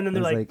down. Yeah, and then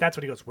they're It's like, that's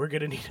what he goes, we're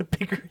going to need a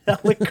bigger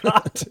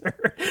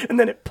helicopter. And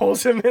then it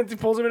pulls him into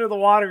the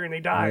water and they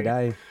die. They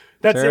die.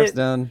 That's Sheriff's it.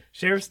 done.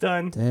 Sheriff's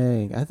done.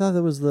 Dang, I thought it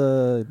was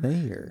the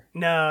mayor.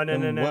 No.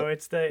 What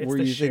It's the were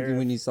the you sheriff. thinking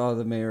when you saw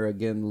the mayor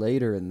again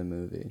later in the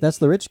movie? That's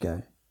the rich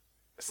guy.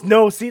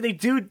 No, see, they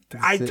do.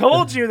 I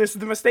told you this is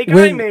the mistake I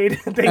When- made.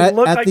 They at-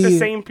 look at like the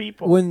same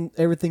people. When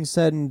everything's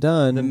said and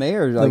done, The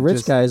mayor, the like, rich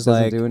just guy's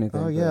doesn't like, do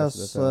anything "Oh for the rest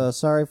of yes, the film."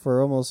 sorry for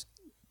almost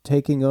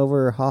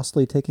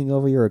hostily taking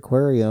over your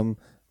aquarium.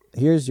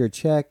 Here's your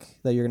check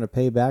that you're gonna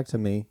pay back to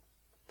me."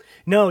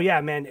 No, yeah,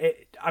 man.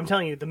 I'm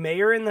telling you, the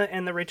mayor and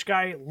the rich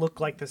guy look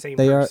like the same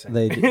They person.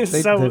 are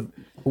So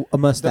a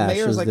mustache. The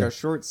mayor's is like the, a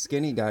short,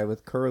 skinny guy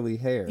with curly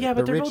hair. Yeah,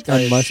 but the they're rich both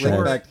guy, short.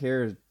 slick back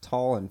hair, is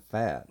tall and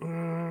fat.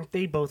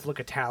 they both look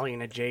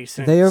Italian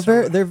adjacent. They are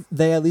so,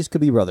 they at least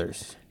could be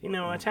brothers. You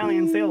know,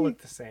 Italians, they all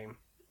look the same.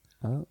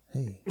 Oh,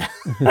 hey.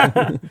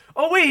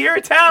 Oh, wait, you're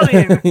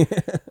Italian.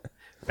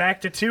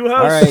 Back to two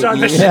All hosts right, on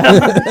the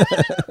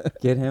show.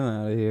 Get him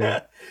out of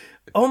here.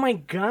 Oh, my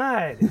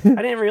God.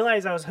 I didn't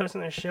realize I was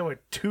hosting a show with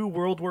two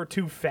World War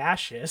II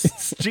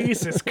fascists.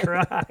 Jesus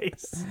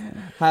Christ.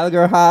 Heil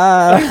girl,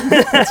 hi.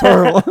 That's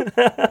horrible.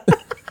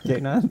 Gay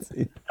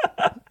Nazi.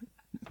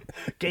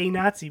 Gay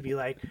Nazi be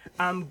like,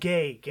 I'm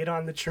gay. Get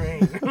on the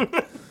train.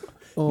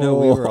 No,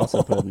 we were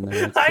also put in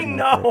there. It's I pretty much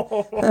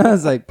know. it. I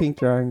was like, pink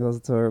triangles,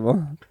 it's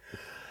horrible.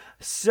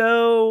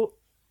 So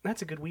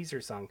that's a good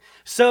Weezer song.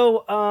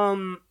 So,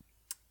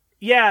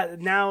 yeah,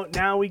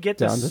 now we get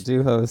Down this. to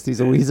two hosts. He's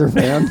a Weezer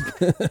fan.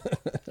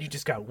 You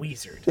just got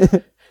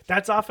Weezered.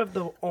 That's off of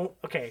the.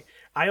 Okay,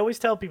 I always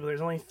tell people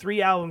there's only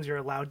 3 albums you're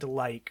allowed to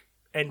like,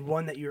 and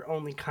one that you're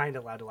only kind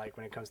of allowed to like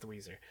when it comes to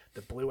Weezer: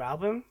 the Blue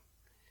Album,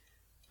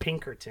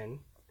 Pinkerton,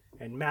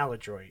 and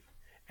Maladroit.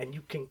 And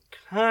you can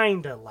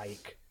kind of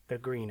like the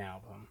Green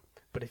Album,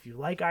 but if you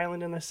like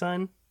Island in the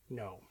Sun,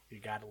 no, you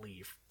gotta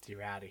leave.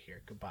 You're out of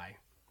here. Goodbye.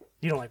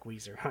 You don't like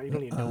Weezer, huh? You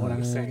don't even know what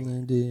I'm saying.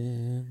 Island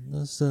in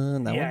the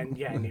sun. That one?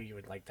 Yeah, I knew you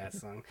would like that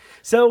song.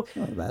 So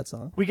Not a bad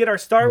song. we get our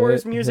Star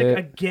Wars Hit, music hit.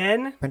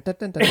 again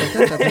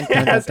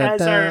as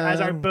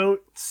our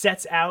boat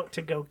sets out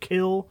to go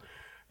kill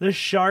the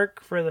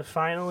shark for the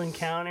final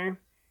encounter.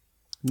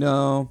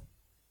 No.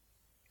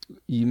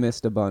 You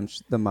missed a bunch.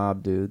 The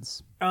mob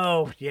dudes.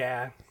 Oh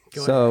yeah.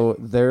 Go ahead. So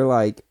they're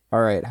like,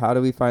 all right, how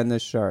do we find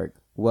this shark?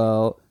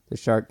 Well, the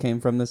shark came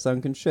from the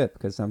sunken ship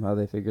because somehow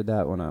they figured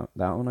that one out.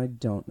 That one I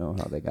don't know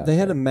how they got. They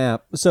had there. a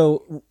map.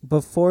 So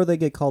before they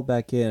get called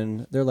back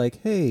in, they're like,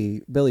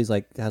 "Hey," Billy's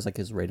like has like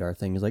his radar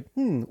thing. He's like,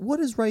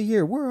 what is right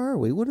here? Where are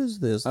we? What is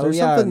this? Oh There's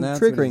yeah, something and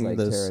that's when triggering he's, like,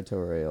 this."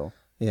 territorial.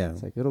 Yeah.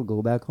 It's like it'll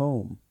go back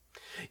home.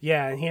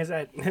 Yeah, and he has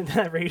that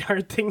that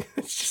radar thing.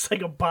 It's just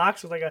like a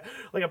box with like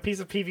a piece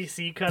of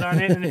PVC cut on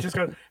it, and it just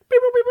goes. Beep,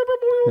 boop, beep, boop,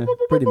 boop, boop, boop,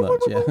 boop, Pretty boop,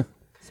 much, boop, yeah. boop.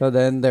 So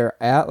then they're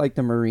at like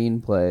the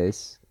marine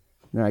place.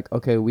 And they're like,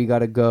 okay, we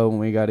gotta go and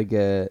we gotta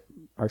get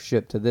are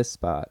shipped to this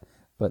spot.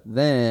 But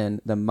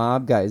then the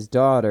mob guy's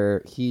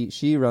daughter,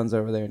 she runs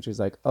over there and she's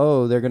like,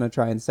 oh, they're going to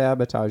try and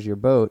sabotage your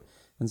boat.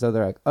 And so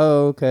they're like,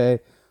 oh, okay,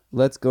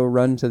 let's go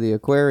run to the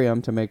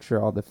aquarium to make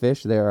sure all the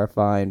fish there are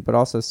fine. But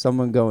also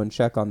someone go and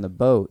check on the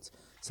boats.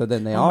 So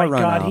then they all run out.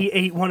 Oh my God, he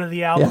ate one of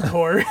the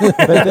albacore.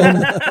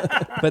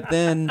 Yeah. But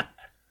then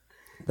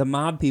the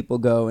mob people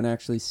go and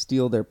actually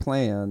steal their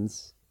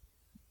plans.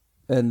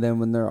 And then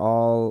when they're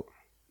all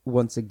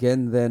once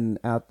again then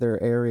at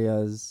their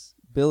areas,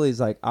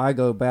 Billy's like, I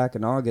go back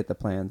and I'll get the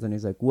plans. And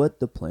he's like, what?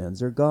 The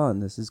plans are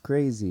gone. This is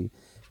crazy.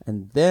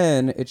 And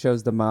then it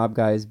shows the mob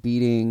guys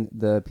beating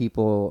the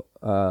people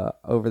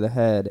over the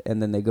head.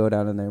 And then they go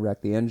down and they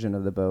wreck the engine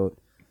of the boat.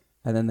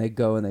 And then they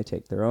go and they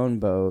take their own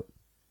boat.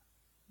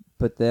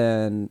 But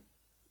then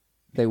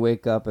they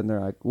wake up and they're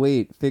like,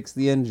 wait, fix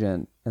the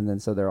engine. And then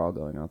so they're all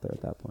going out there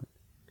at that point.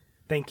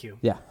 Thank you.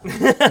 Yeah.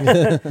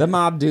 The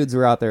mob dudes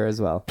were out there as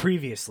well.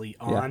 Previously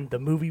on the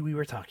movie we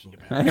were talking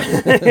about.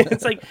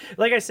 It's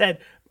like I said,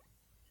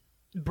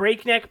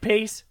 breakneck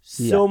pace,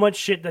 so much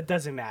shit that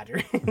doesn't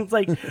matter. It's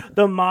like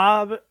the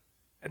mob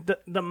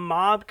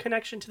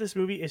connection to this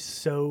movie is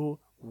so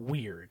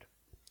weird.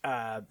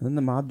 Then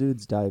the mob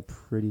dudes die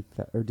pretty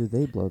fast. Or do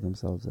they blow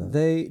themselves up?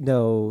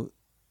 Because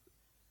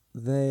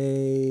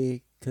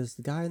the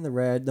guy in the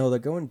red,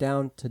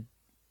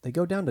 they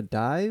go down to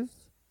dive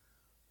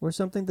or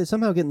something. They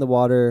somehow get in the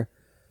water,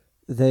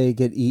 they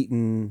get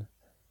eaten,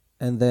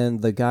 and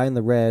then the guy in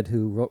the red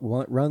who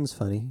runs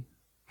funny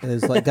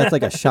is like got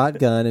like a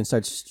shotgun and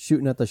starts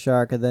shooting at the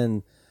shark, and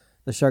then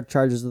the shark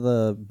charges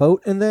the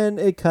boat, and then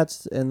it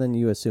cuts, and then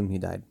you assume he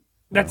died.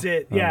 That's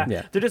it.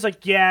 Yeah. They're just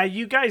like, yeah,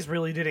 you guys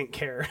really didn't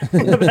care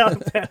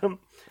about them.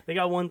 They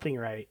got one thing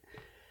right.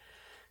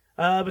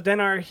 But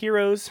then our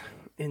heroes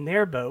in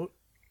their boat,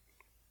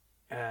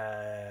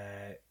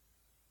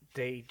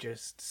 they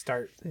just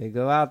start. They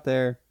go out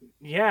there.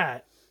 Yeah.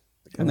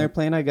 And their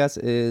plan, I guess,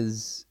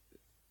 is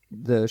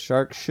the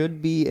shark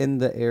should be in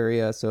the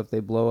area, so if they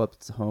blow up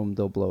its home,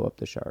 they'll blow up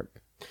the shark.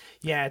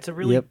 Yeah, it's a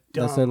really dumb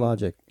that's their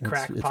logic.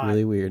 Crackpot. It's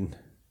really weird.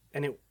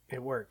 And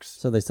it works.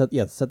 So they set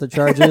the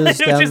charges down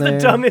Which is there. the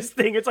dumbest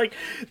thing. It's like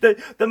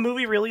the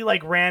movie really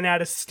like ran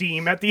out of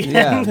steam at the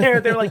end there.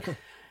 They're like,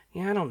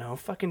 yeah, I don't know.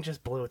 Fucking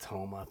just blow its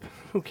home up.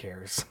 Who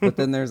cares? But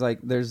then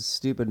there's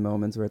stupid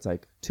moments where it's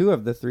like 2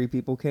 of the 3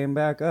 people came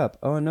back up.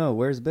 Oh no,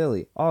 where's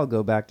Billy? I'll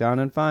go back down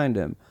and find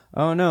him.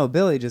 Oh no,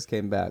 Billy just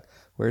came back.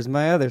 Where's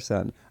my other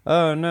son?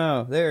 Oh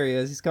no, there he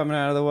is. He's coming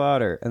out of the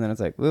water. And then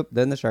it's like, whoop,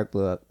 then the shark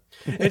blew up.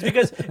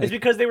 It's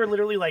because they were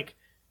literally like,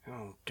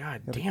 oh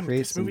god damn it,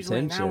 this movie's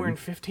like an hour and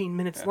 15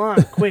 minutes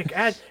long. Quick,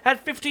 add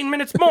 15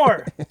 minutes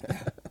more.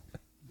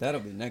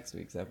 That'll be next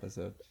week's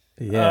episode.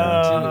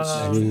 Yeah.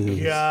 Oh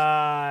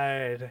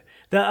god.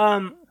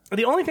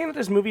 The only thing that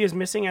this movie is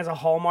missing as a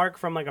hallmark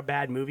from like a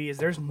bad movie is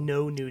there's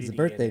no nudity. It's a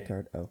birthday in it.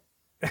 card. Oh.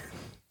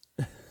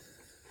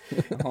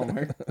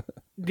 Hallmark.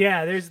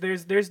 Yeah,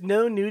 there's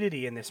no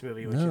nudity in this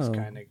movie, which is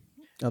kind of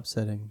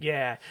upsetting.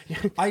 Yeah.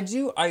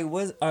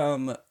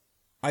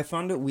 I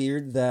found it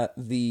weird that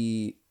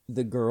the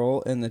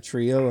girl in the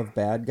trio of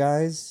bad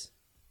guys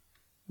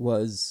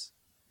was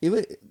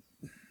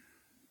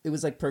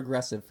like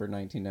progressive for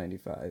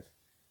 1995.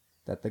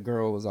 That the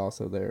girl was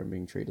also there and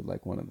being treated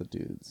like one of the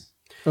dudes.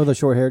 Oh, the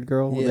short-haired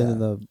girl? Yeah. In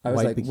the I was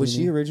white like, bikini? was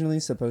she originally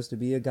supposed to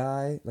be a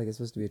guy? Like, it's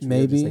supposed to be a trio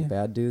Maybe. of just like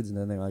bad dudes, and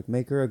then they're like,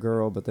 make her a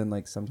girl, but then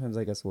like sometimes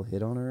I guess we'll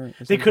hit on her.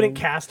 They couldn't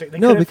cast her. They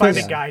couldn't find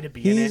a guy to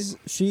be in it.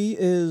 She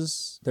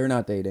is... They're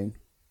not dating.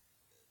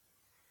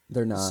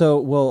 They're not. So,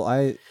 well,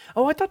 I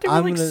thought they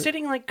were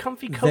sitting like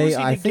comfy cozy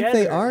together. I think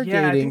they are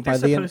dating I think by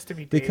the end. to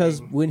be dating.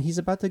 Because when he's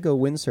about to go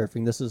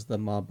windsurfing, this is the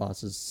mob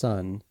boss's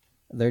son.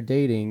 They're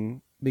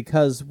dating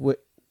because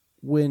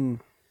when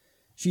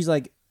she's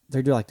like,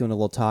 they're doing a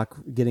little talk,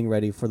 getting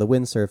ready for the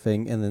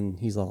windsurfing, and then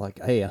he's all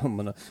like, "Hey,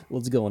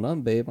 what's going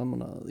on, babe? I'm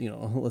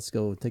gonna, let's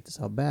go take this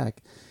out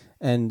back."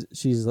 And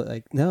she's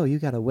like, "No, you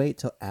gotta wait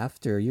till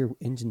after your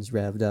engine's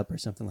revved up or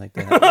something like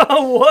that."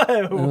 Whoa!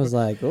 And I was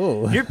like,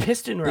 "Oh, your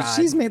piston rod." But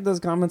she's made those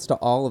comments to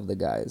all of the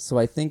guys, so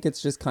I think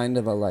it's just kind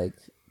of a like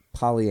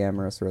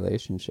polyamorous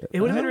relationship.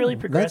 It would have been really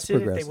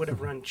progressive if they would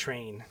have run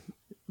train.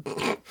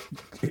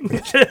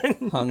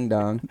 Hung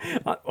dong.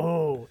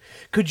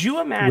 Could you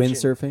imagine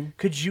windsurfing?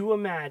 Could you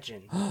image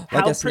like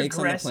how a snakes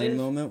on the plane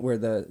moment where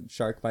the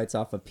shark bites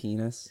off a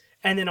penis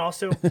and then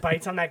also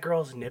bites on that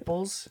girl's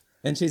nipples?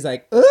 And she's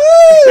like,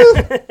 ooh!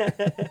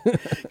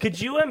 Could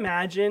you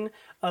imagine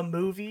a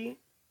movie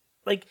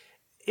like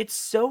it's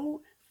so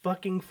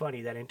fucking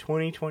funny that in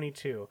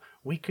 2022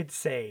 we could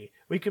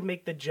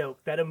make the joke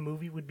that a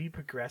movie would be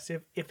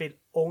progressive if it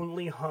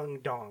only hung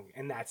dong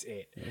and that's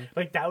it. Yeah.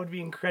 Like that would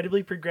be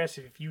incredibly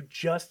progressive if you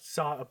just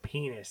saw a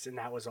penis and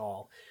that was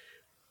all.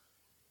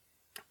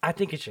 I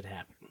think it should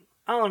happen.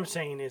 All I'm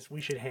saying is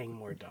we should hang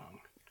more dong.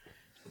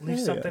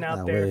 Leave something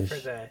out there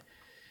for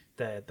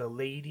the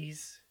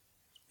ladies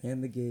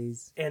and the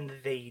gays and the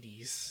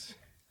ladies.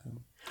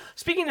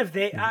 Speaking of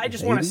I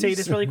just want to say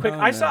this really quick.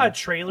 I saw a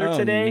trailer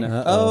today.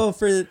 No.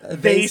 For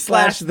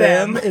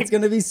they/them. It's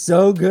going to be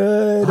so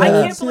good. I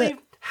can't believe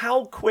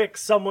how quick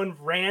someone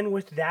ran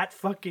with that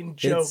fucking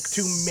joke It's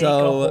to make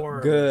so a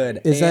horror.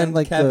 good. Is that And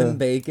like Kevin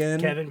Bacon?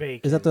 Kevin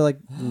Bacon. Is that the like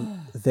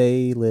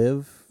They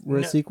Live were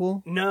a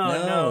sequel?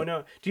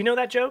 No. Do you know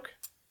that joke?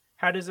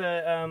 How does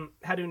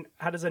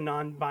a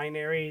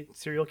non-binary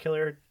serial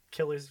killer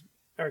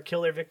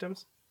kill their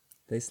victims?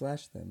 They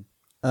slash them.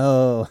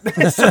 Oh.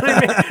 So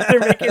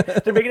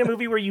they're making a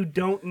movie where you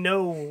don't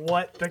know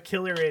what the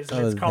killer is,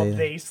 and it's called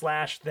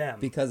They/Them.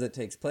 Because it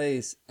takes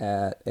place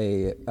at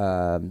a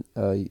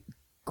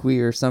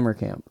queer summer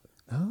camp.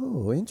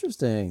 Oh,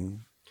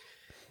 interesting.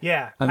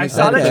 Yeah, I'm I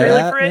saw the excited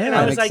trailer for for it, and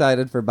I I'm was like,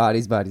 excited for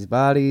Bodies. Bodies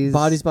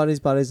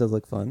does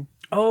look fun.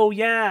 "Oh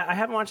yeah, I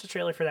haven't watched the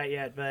trailer for that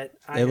yet, but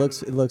It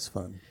looks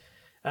fun.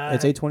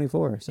 It's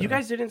A24. So. You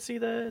guys didn't see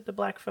the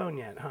Black Phone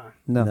yet, huh?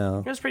 No.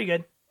 It was pretty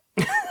good.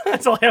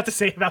 That's all I have to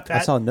say about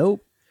that. I saw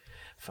Nope.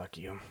 Fuck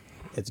you.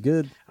 It's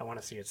good. I want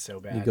to see it so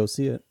bad. You go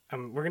see it.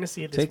 We're gonna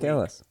see it this Take week.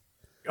 Ellis.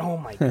 Oh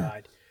my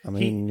god. I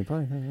mean, you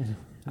probably.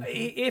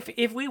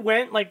 If we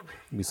went like,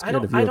 Be I scared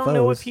don't of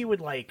know UFOs. if he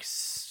would like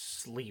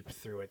sleep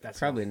through it. That's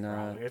Probably the not.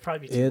 problem. It'd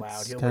probably be too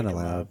loud. It's He'll kind wake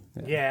of him loud. up.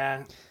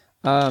 Yeah.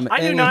 I I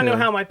do not know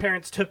how my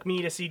parents took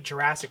me to see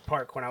Jurassic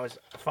Park when I was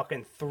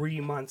fucking 3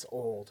 months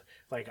old.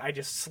 Like, I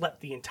just slept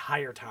the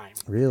entire time.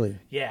 Really?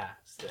 Yeah.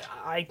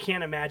 I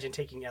can't imagine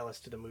taking Ellis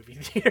to the movie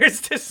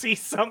theaters to see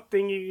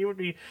something. You would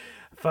be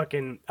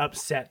fucking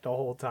upset the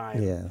whole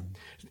time. Yeah.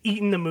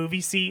 Eating the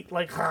movie seat,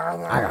 like,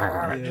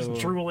 just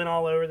drooling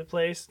all over the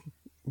place.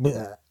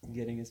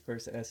 Getting his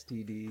first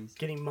STDs.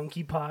 Getting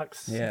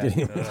monkeypox. Yeah.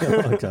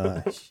 Oh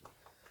gosh.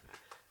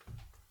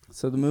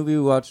 So the movie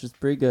we watched is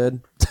pretty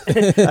good.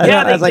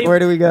 I was like, where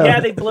do we go? Yeah,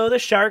 they blow the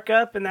shark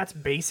up, and that's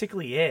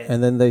basically it.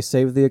 And then they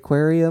save the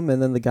aquarium,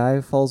 and then the guy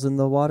falls in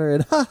the water,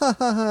 and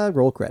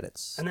roll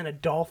credits. And then a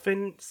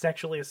dolphin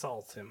sexually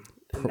assaults him.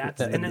 And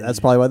That's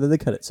probably why they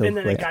cut it so And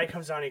then quick. a guy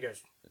comes on and he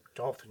goes,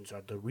 "Dolphins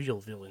are the real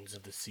villains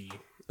of the sea."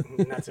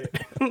 And that's it.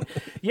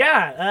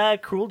 Yeah,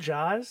 Cruel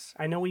Jaws.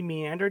 I know we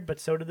meandered,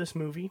 but so did this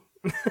movie.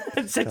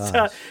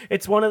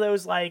 It's one of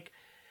those, like,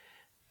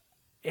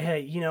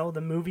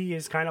 the movie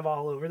is kind of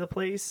all over the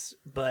place,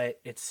 but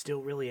it's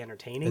still really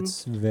entertaining.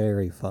 It's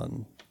very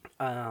fun.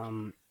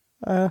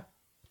 I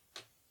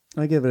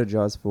give it a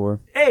Jaws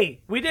 4.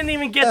 Hey, we didn't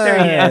even get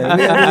there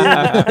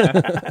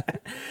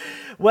yet.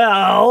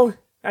 Well,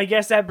 I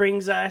guess that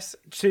brings us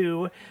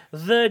to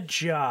the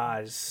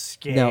Jaws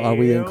scale. Now, are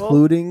we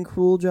including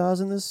Cruel Jaws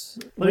in this?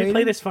 Let me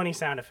play this funny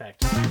sound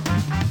effect.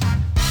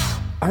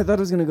 I thought it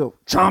was going to go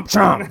chomp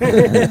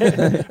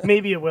chomp.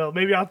 Maybe it will.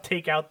 Maybe I'll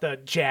take out the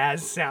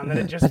jazz sound that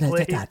it just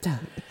played.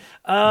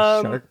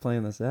 Shark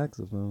playing the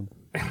saxophone.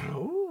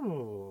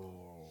 Ooh.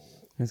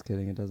 Just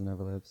kidding. It doesn't have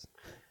lips.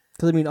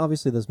 Because, I mean,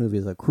 obviously this movie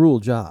is a Cruel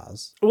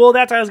Jaws. Well,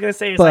 that's what I was going to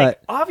say. It's But like,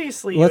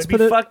 obviously, it would be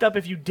fucked up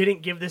if you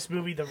didn't give this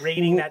movie the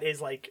rating that is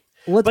like...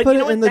 Let's put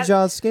it in the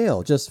Jaws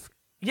scale, just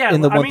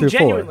in the 1 through 4.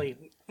 Genuinely.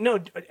 No,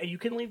 you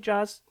can leave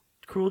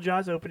Cruel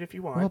Jaws open if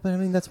you want. Well, but I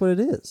mean, that's what it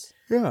is.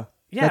 Yeah.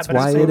 Yeah, that's but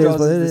why it's it is Jaws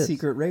what it the is.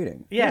 secret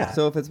rating. Yeah.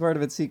 So if it's part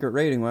of its secret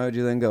rating, why would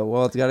you then go,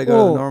 well, it's got to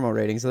go to the normal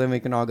rating, so then we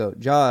can all go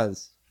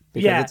Jaws.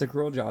 Because it's a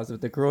Cruel Jaws.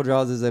 If the Cruel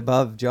Jaws is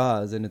above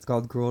Jaws, and it's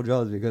called Cruel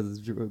Jaws because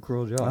it's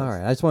Cruel Jaws. All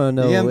right, I just want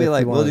to know. You can't be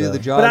like, we'll do the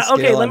Jaws scale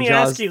okay, let on me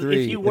Jaws ask you,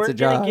 3. if you It's a weren't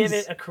going to give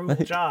Jaws. it a Cruel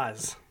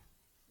Jaws,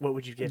 what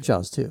would you give it?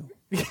 Jaws 2.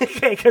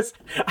 Okay, because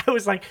I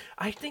was like,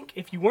 I think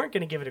if you weren't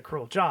going to give it a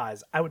Cruel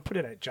Jaws, I would put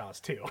it at Jaws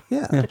 2.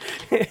 Yeah.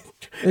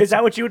 Is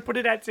that what you would put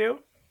it at too?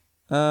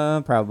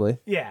 Probably.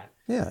 Yeah.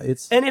 Yeah,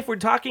 it's... And if we're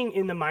talking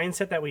in the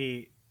mindset that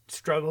we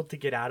struggled to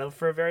get out of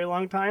for a very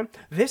long time,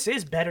 this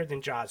is better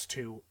than Jaws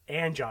 2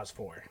 and Jaws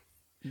 4.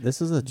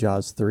 This is a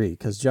Jaws 3,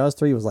 because Jaws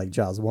 3 was like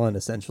Jaws 1,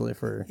 essentially,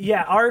 for...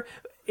 Yeah,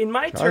 in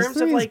my Jaws terms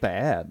 3 of like... is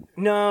bad.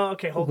 No,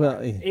 okay, hold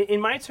on. yeah.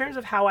 In my terms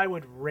of how I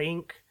would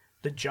rank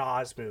the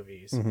Jaws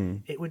movies,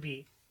 it would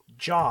be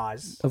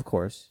Jaws, Of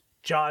course.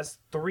 Jaws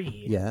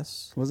 3.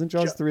 Yes. Wasn't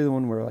Jaws 3 the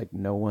one where, like,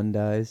 no one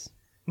dies?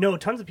 No,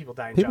 tons of people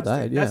died in People Jaws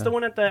 3. died, That's yeah. the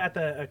one at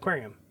the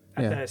aquarium,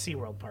 at Yeah. the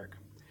SeaWorld Park.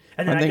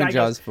 And then I'm that thinking guy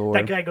Jaws goes, 4.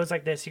 That guy goes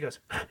like this. He goes,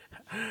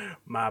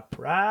 "My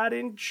pride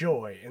and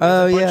joy." And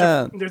Oh, there's a bunch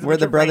yeah. there's a Where bunch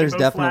the of brother's rainbow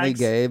definitely flags.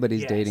 gay, but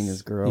he's Yes. dating his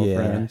Yeah,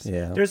 girlfriend.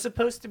 yeah. There's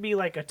supposed to be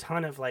like a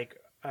ton of like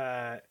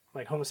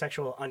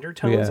homosexual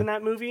undertones in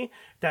that movie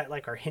that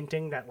like are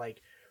hinting that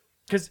like,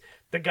 because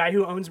the guy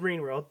who owns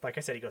Marine World, like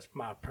I said, he goes,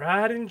 "My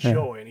pride and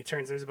joy," and he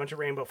turns. There's a bunch of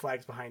rainbow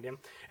flags behind him,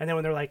 and then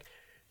when they're like,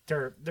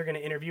 they're gonna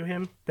interview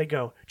him, they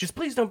go, "Just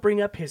please don't bring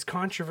up his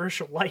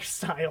controversial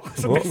lifestyle."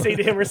 So they say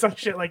to him or some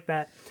shit like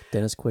that.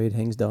 Dennis Quaid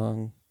hangs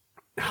dong.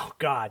 Oh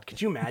God,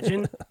 could you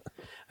imagine?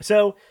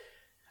 So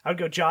I would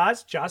go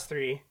Jaws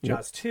 3,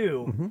 Jaws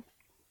 2,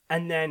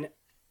 and then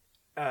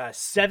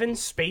 7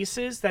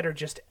 spaces that are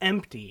just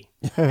empty,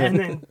 and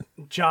then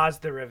Jaws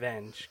the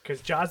Revenge,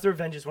 because Jaws the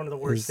Revenge is one of the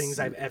worst things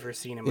I've ever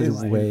seen in my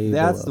life. way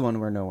That's below. the one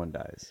where no one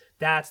dies.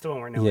 That's the one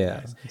where no one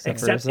dies. except for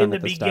Except his son in the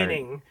at the start.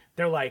 beginning,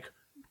 they're like,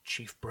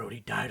 Chief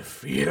Brody died of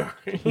fear.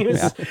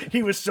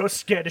 He was so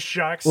scared of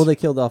sharks. Well, they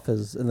killed off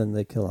his... And then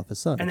they kill off his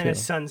son, and then too.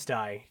 his sons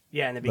die.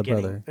 Yeah, in the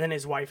beginning. brother. And then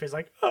his wife is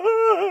like,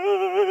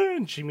 "Ah,"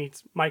 and she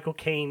meets Michael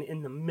Caine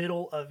in the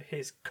middle of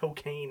his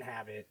cocaine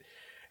habit,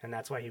 and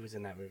that's why he was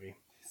in that movie.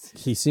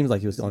 He seems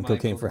like he was on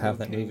cocaine for half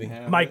that movie.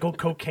 Michael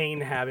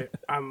Cocaine habit.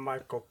 I'm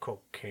Michael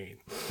Cocaine.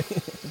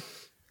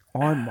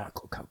 I'm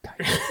Michael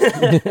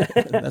Cocaine.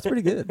 That's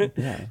pretty good.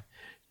 Yeah.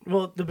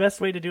 Well, the best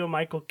way to do a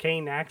Michael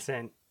Caine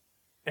accent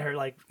or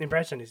like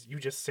impression is you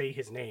just say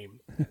his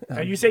name.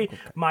 You say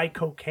my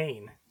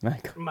cocaine.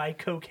 My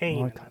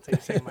cocaine. That's how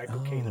you say Michael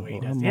Caine the way he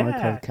does.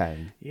 Michael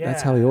Caine. Yeah.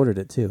 That's how he ordered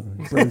it too.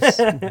 Bruce,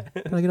 can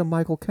I get a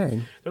Michael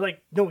Caine? They're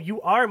like, no,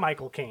 you are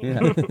Michael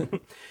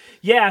Caine.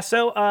 Yeah.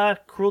 So,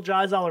 Cruel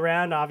Jaws all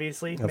around.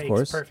 Obviously, of makes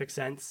course. perfect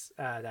sense.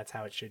 That's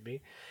how it should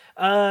be.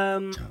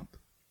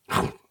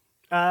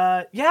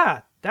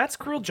 Yeah, that's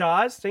Cruel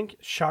Jaws. I think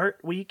Shark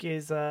Week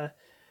is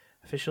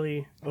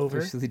officially over.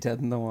 Officially dead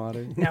in the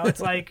water. Now it's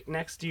like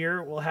next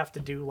year we'll have to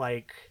do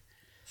like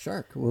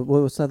Shark. What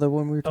was the other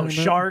one we were talking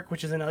about? Shark,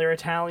 which is another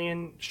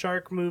Italian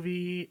shark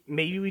movie.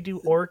 Maybe we do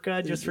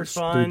Orca just for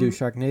fun. Do we do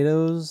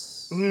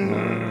Sharknadoes?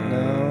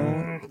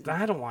 No.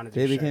 I don't want to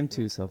do They Shark. became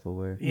too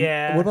self-aware.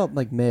 Yeah. What about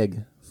like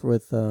Meg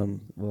with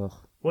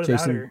What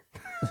Jason?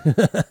 about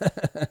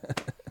her?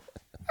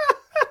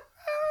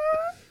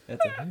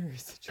 That's a hairy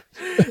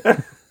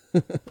situation.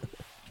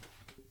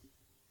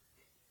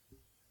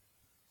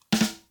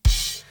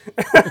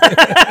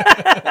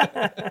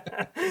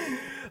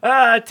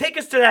 Take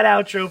us to that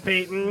outro,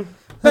 Peyton.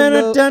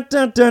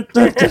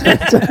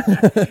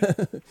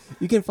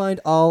 You can find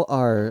all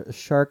our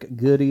shark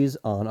goodies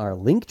on our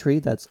link tree.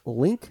 That's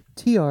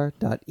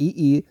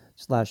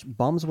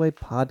linktr.ee/bombsaway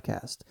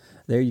podcast.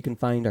 There you can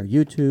find our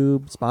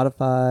YouTube,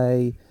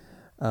 Spotify,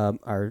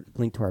 our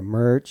link to our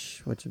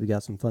merch, which we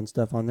got some fun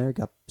stuff on there.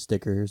 Got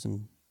stickers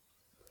and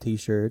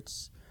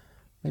T-shirts.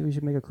 Maybe we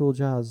should make a Cool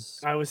Jaws.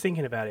 I was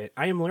thinking about it.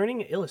 I am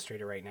learning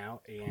Illustrator right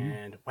now,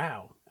 and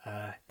wow,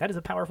 that is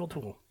a powerful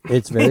tool.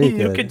 It's very good.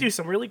 You could do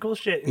some really cool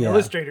shit in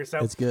Illustrator, so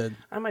it's good.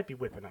 I might be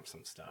whipping up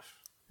some stuff.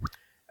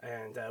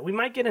 And we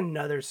might get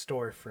another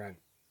storefront.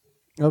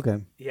 Okay.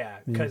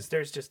 Yeah, because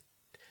there's just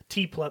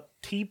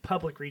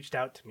T-Public reached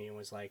out to me and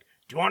was like,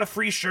 do you want a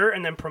free shirt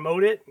and then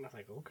promote it? And I was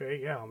like, okay,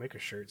 yeah, I'll make a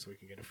shirt so we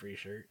can get a free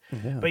shirt.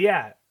 Yeah. But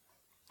yeah,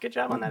 good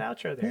job on that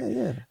outro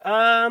there.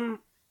 Yeah.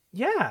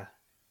 Yeah,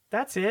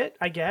 that's it,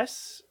 I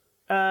guess.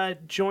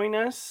 Join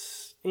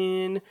us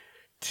in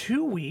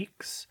 2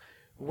 weeks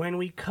when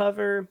we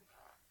cover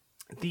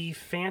the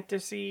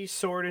fantasy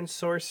sword and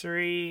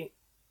sorcery,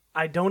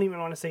 I don't even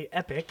want to say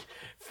epic,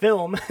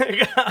 film.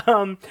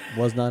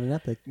 Was not an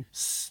epic.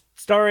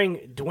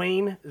 Starring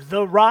Dwayne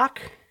 "The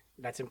Rock,"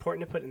 that's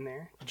important to put in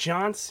there,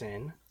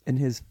 Johnson. In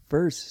his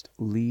first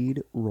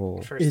lead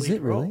role. Is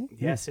it really?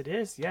 Yes, it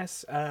is.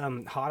 Yes.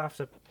 Hot off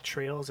the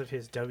trails of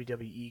his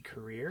WWE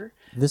career.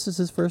 This is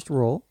his first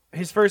role.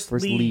 His first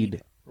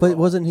lead. But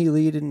wasn't he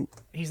lead in?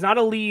 He's not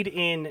a lead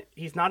in.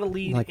 He's not a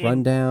lead like in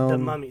Rundown. The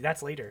Mummy.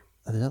 That's later.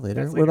 Is that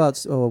later? That's What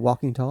about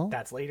Walking Tall?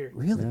 That's later.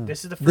 Really? Yeah.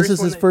 This is the first. This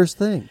is his first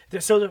thing.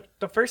 So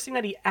the first thing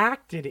that he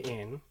acted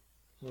in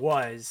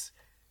was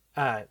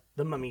The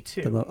Mummy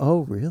 2.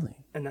 Oh, really?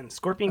 And then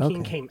Scorpion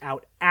King came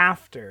out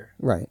after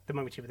The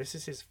Mummy 2. But this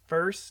is his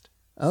first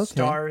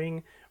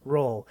starring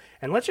role.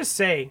 And let's just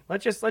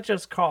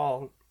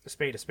call a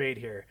spade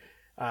here.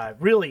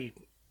 Really,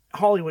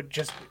 Hollywood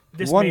just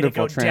made it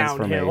go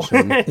downhill.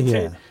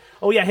 Yeah.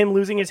 Oh yeah, him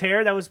losing his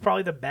hair, that was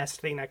probably the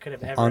best thing that could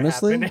have ever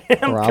happened to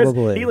him.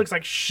 Probably. He looks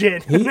like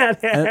shit in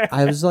that hair.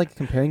 I was like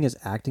comparing his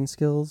acting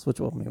skills, which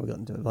maybe we'll get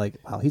into it. Like,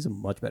 wow, he's a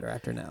much better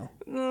actor now.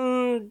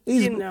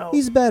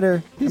 He's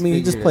better.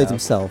 He just plays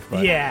himself.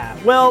 But.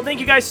 Yeah. Well, thank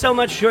you guys so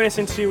much. Join us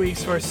in 2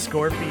 weeks for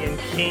Scorpion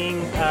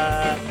King.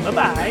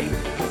 Bye-bye.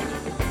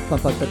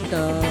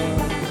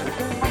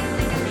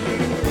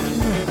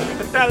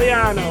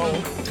 Italiano.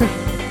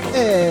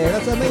 Hey,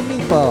 that's a main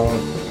meatball.